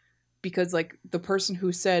out, because like the person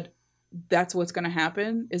who said that's what's going to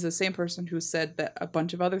happen is the same person who said that a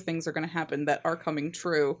bunch of other things are going to happen that are coming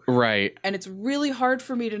true. Right. And it's really hard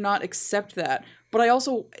for me to not accept that. But I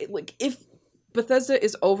also, like, if Bethesda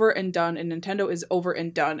is over and done and Nintendo is over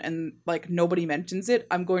and done and like nobody mentions it,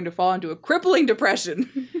 I'm going to fall into a crippling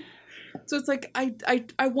depression. So it's like,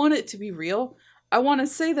 I want it to be real. I want to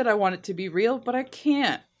say that I want it to be real, but I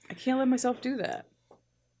can't. I can't let myself do that.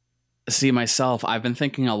 See, myself, I've been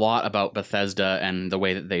thinking a lot about Bethesda and the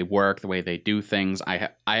way that they work, the way they do things. I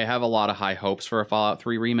have a lot of high hopes for a Fallout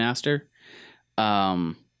 3 remaster.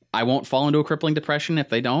 I won't fall into a crippling depression if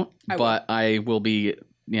they don't, but I will be,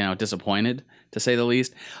 disappointed, to say the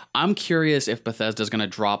least. I'm curious if Bethesda's going to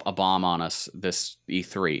drop a bomb on us this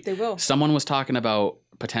E3. They will. Someone was talking about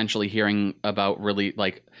potentially hearing about really,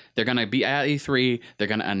 like, they're going to be at E3, they're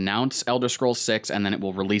going to announce Elder Scrolls 6, and then it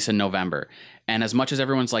will release in November. And as much as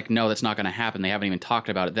everyone's like, no, that's not going to happen, they haven't even talked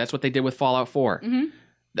about it. That's what they did with Fallout 4. Mm-hmm.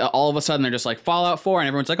 All of a sudden, they're just like, Fallout 4, and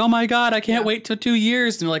everyone's like, oh my god, I can't wait till 2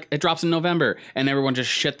 years. And like, it drops in November, and everyone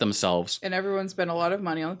just shit themselves. And everyone spent a lot of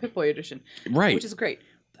money on the Pip-Boy edition. Right. Which is great.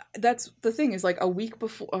 That's the thing, is like a week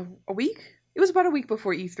before, a week? It was about a week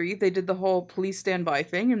before E3, they did the whole please stand by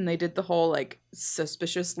thing, and they did the whole, like,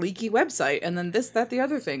 suspicious leaky website, and then this, that, the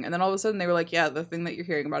other thing. And then all of a sudden they were like, yeah, the thing that you're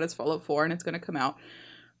hearing about is Fallout 4, and it's going to come out,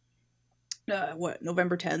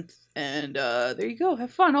 November 10th. And there you go,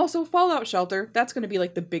 have fun. Also, Fallout Shelter, that's going to be,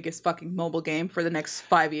 like, the biggest fucking mobile game for the next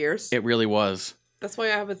 5 years. It really was. That's why I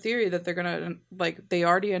have a theory that they're gonna, like, they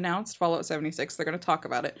already announced Fallout 76. They're gonna talk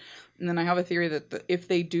about it, and then I have a theory that if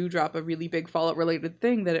they do drop a really big Fallout related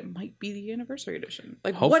thing, that it might be the Anniversary Edition.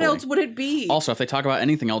 Like, Hopefully. what else would it be? Also, if they talk about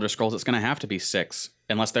anything Elder Scrolls, it's gonna have to be 6,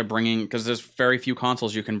 unless they're bringing, because there's very few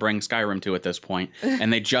consoles you can bring Skyrim to at this point,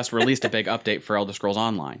 and they just released a big update for Elder Scrolls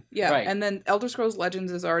Online. Yeah, Right. and then Elder Scrolls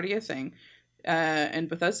Legends is already a thing. And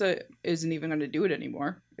Bethesda isn't even going to do it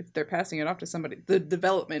anymore. They're passing it off to somebody, the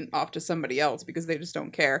development off to somebody else, because they just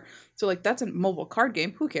don't care. So, like, that's a mobile card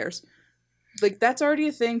game. Who cares? Like, that's already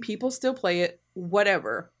a thing. People still play it.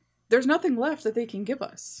 Whatever. There's nothing left that they can give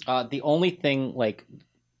us. The only thing, like,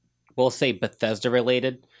 we'll say Bethesda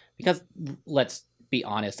related, because let's be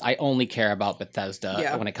honest, I only care about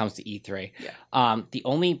Bethesda when it comes to E3. Yeah. The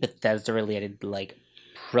only Bethesda related, like,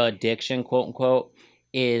 prediction, quote unquote,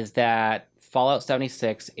 is that Fallout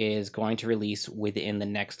 76 is going to release within the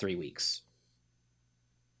next 3 weeks.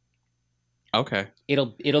 Okay.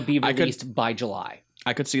 It'll be released by July.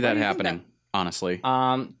 I could see that happening, honestly.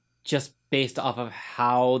 Just based off of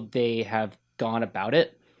how they have gone about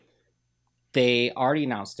it. They already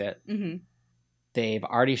announced it. Mm-hmm. They've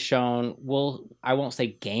already shown, well, I won't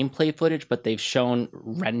say gameplay footage, but they've shown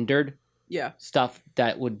rendered stuff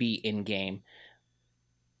that would be in game.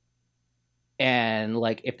 And,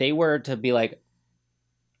 like, if they were to be like,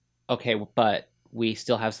 okay, but we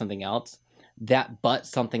still have something else, that but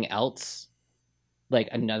something else, like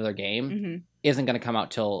another game, isn't going to come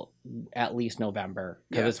out till at least November,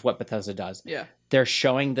 because it's what Bethesda does. Yeah. They're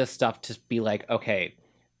showing this stuff to be like, okay,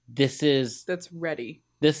 that's ready.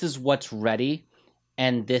 This is what's ready,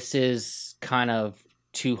 and this is kind of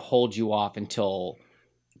to hold you off until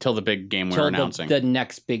the big game we're announcing. The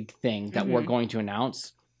next big thing that we're going to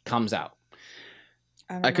announce comes out.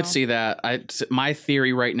 I could see that. My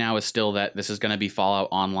theory right now is still that this is going to be Fallout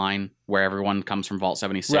Online, where everyone comes from Vault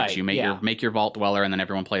 76. Right, you make your Vault Dweller, and then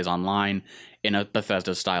everyone plays online in a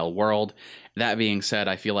Bethesda-style world. That being said,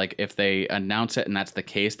 I feel like if they announce it and that's the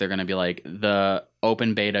case, they're going to be like, the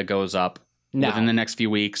open beta goes up within the next few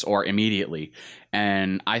weeks or immediately.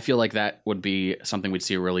 And I feel like that would be something we'd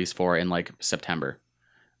see a release for in, like, September.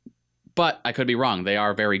 But I could be wrong. They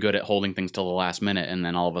are very good at holding things till the last minute, and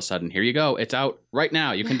then all of a sudden, here you go. It's out right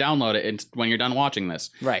now. You can download it when you're done watching this.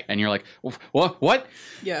 Right. And you're like, what?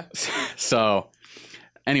 Yeah. So,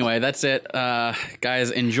 anyway, that's it.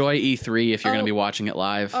 Guys, enjoy E3 if you're going to be watching it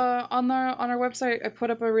live. On our website, I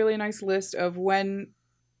put up a really nice list of when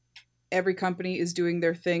every company is doing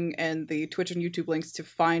their thing and the Twitch and YouTube links to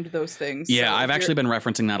find those things. Yeah, so I've actually been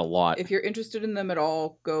referencing that a lot. If you're interested in them at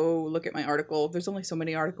all, go look at my article. There's only so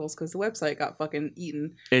many articles because the website got fucking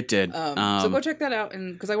eaten. It did. So go check that out,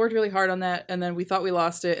 and because I worked really hard on that, and then we thought we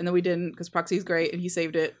lost it, and then we didn't because Proxy's great and he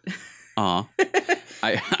saved it.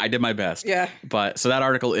 I did my best. Yeah. But so that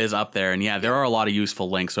article is up there, and there are a lot of useful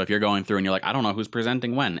links. So if you're going through and you're like, I don't know who's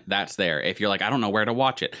presenting when, that's there. If you're like, I don't know where to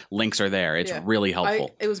watch it, links are there. It's really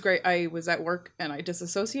helpful. It was great. I was at work and I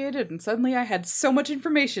disassociated, and suddenly I had so much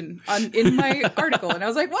information in my article, and I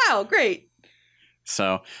was like, wow, great.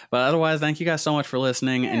 So, but otherwise, thank you guys so much for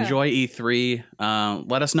listening. Yeah. Enjoy E3.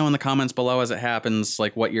 Let us know in the comments below as it happens,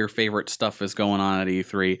 like what your favorite stuff is going on at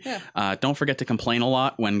E3. Yeah. Don't forget to complain a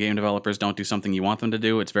lot when game developers don't do something you want them to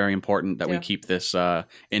do. It's very important that we keep this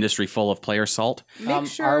industry full of player salt. Make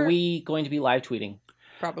sure. Are we going to be live tweeting?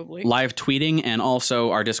 Probably. Live tweeting, and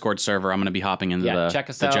also our Discord server. I'm going to be hopping into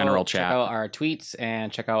the general chat. Check out our tweets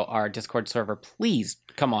and check out our Discord server. Please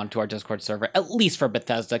come on to our Discord server, at least for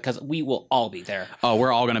Bethesda, because we will all be there. Oh,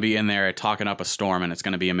 we're all going to be in there talking up a storm, and it's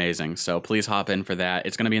going to be amazing. So please hop in for that.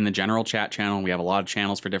 It's going to be in the general chat channel. We have a lot of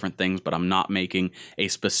channels for different things, but I'm not making a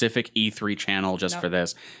specific E3 channel just for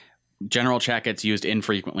this. General chat gets used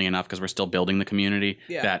infrequently enough because we're still building the community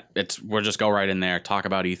that we'll just go right in there, talk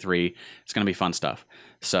about E3. It's going to be fun stuff.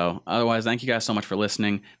 So otherwise, thank you guys so much for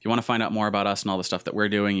listening. If you want to find out more about us and all the stuff that we're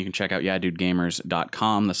doing, you can check out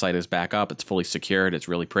YeahDudeGamers.com. The site is back up. It's fully secured. It's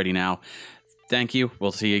really pretty now. Thank you.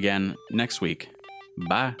 We'll see you again next week.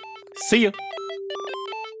 Bye. See ya.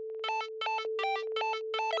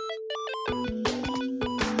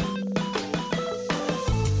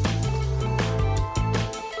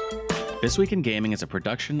 This Week in Gaming is a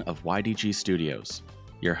production of YDG Studios.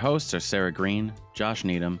 Your hosts are Sarah Green, Josh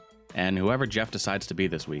Needham, and whoever Jeff decides to be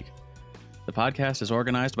this week. The podcast is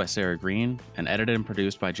organized by Sarah Green and edited and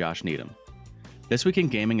produced by Josh Needham. This Week in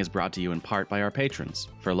Gaming is brought to you in part by our patrons,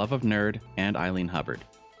 For Love of Nerd and Eileen Hubbard.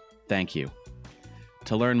 Thank you.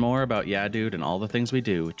 To learn more about Yeah Dude and all the things we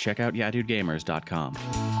do, check out YeahDudeGamers.com.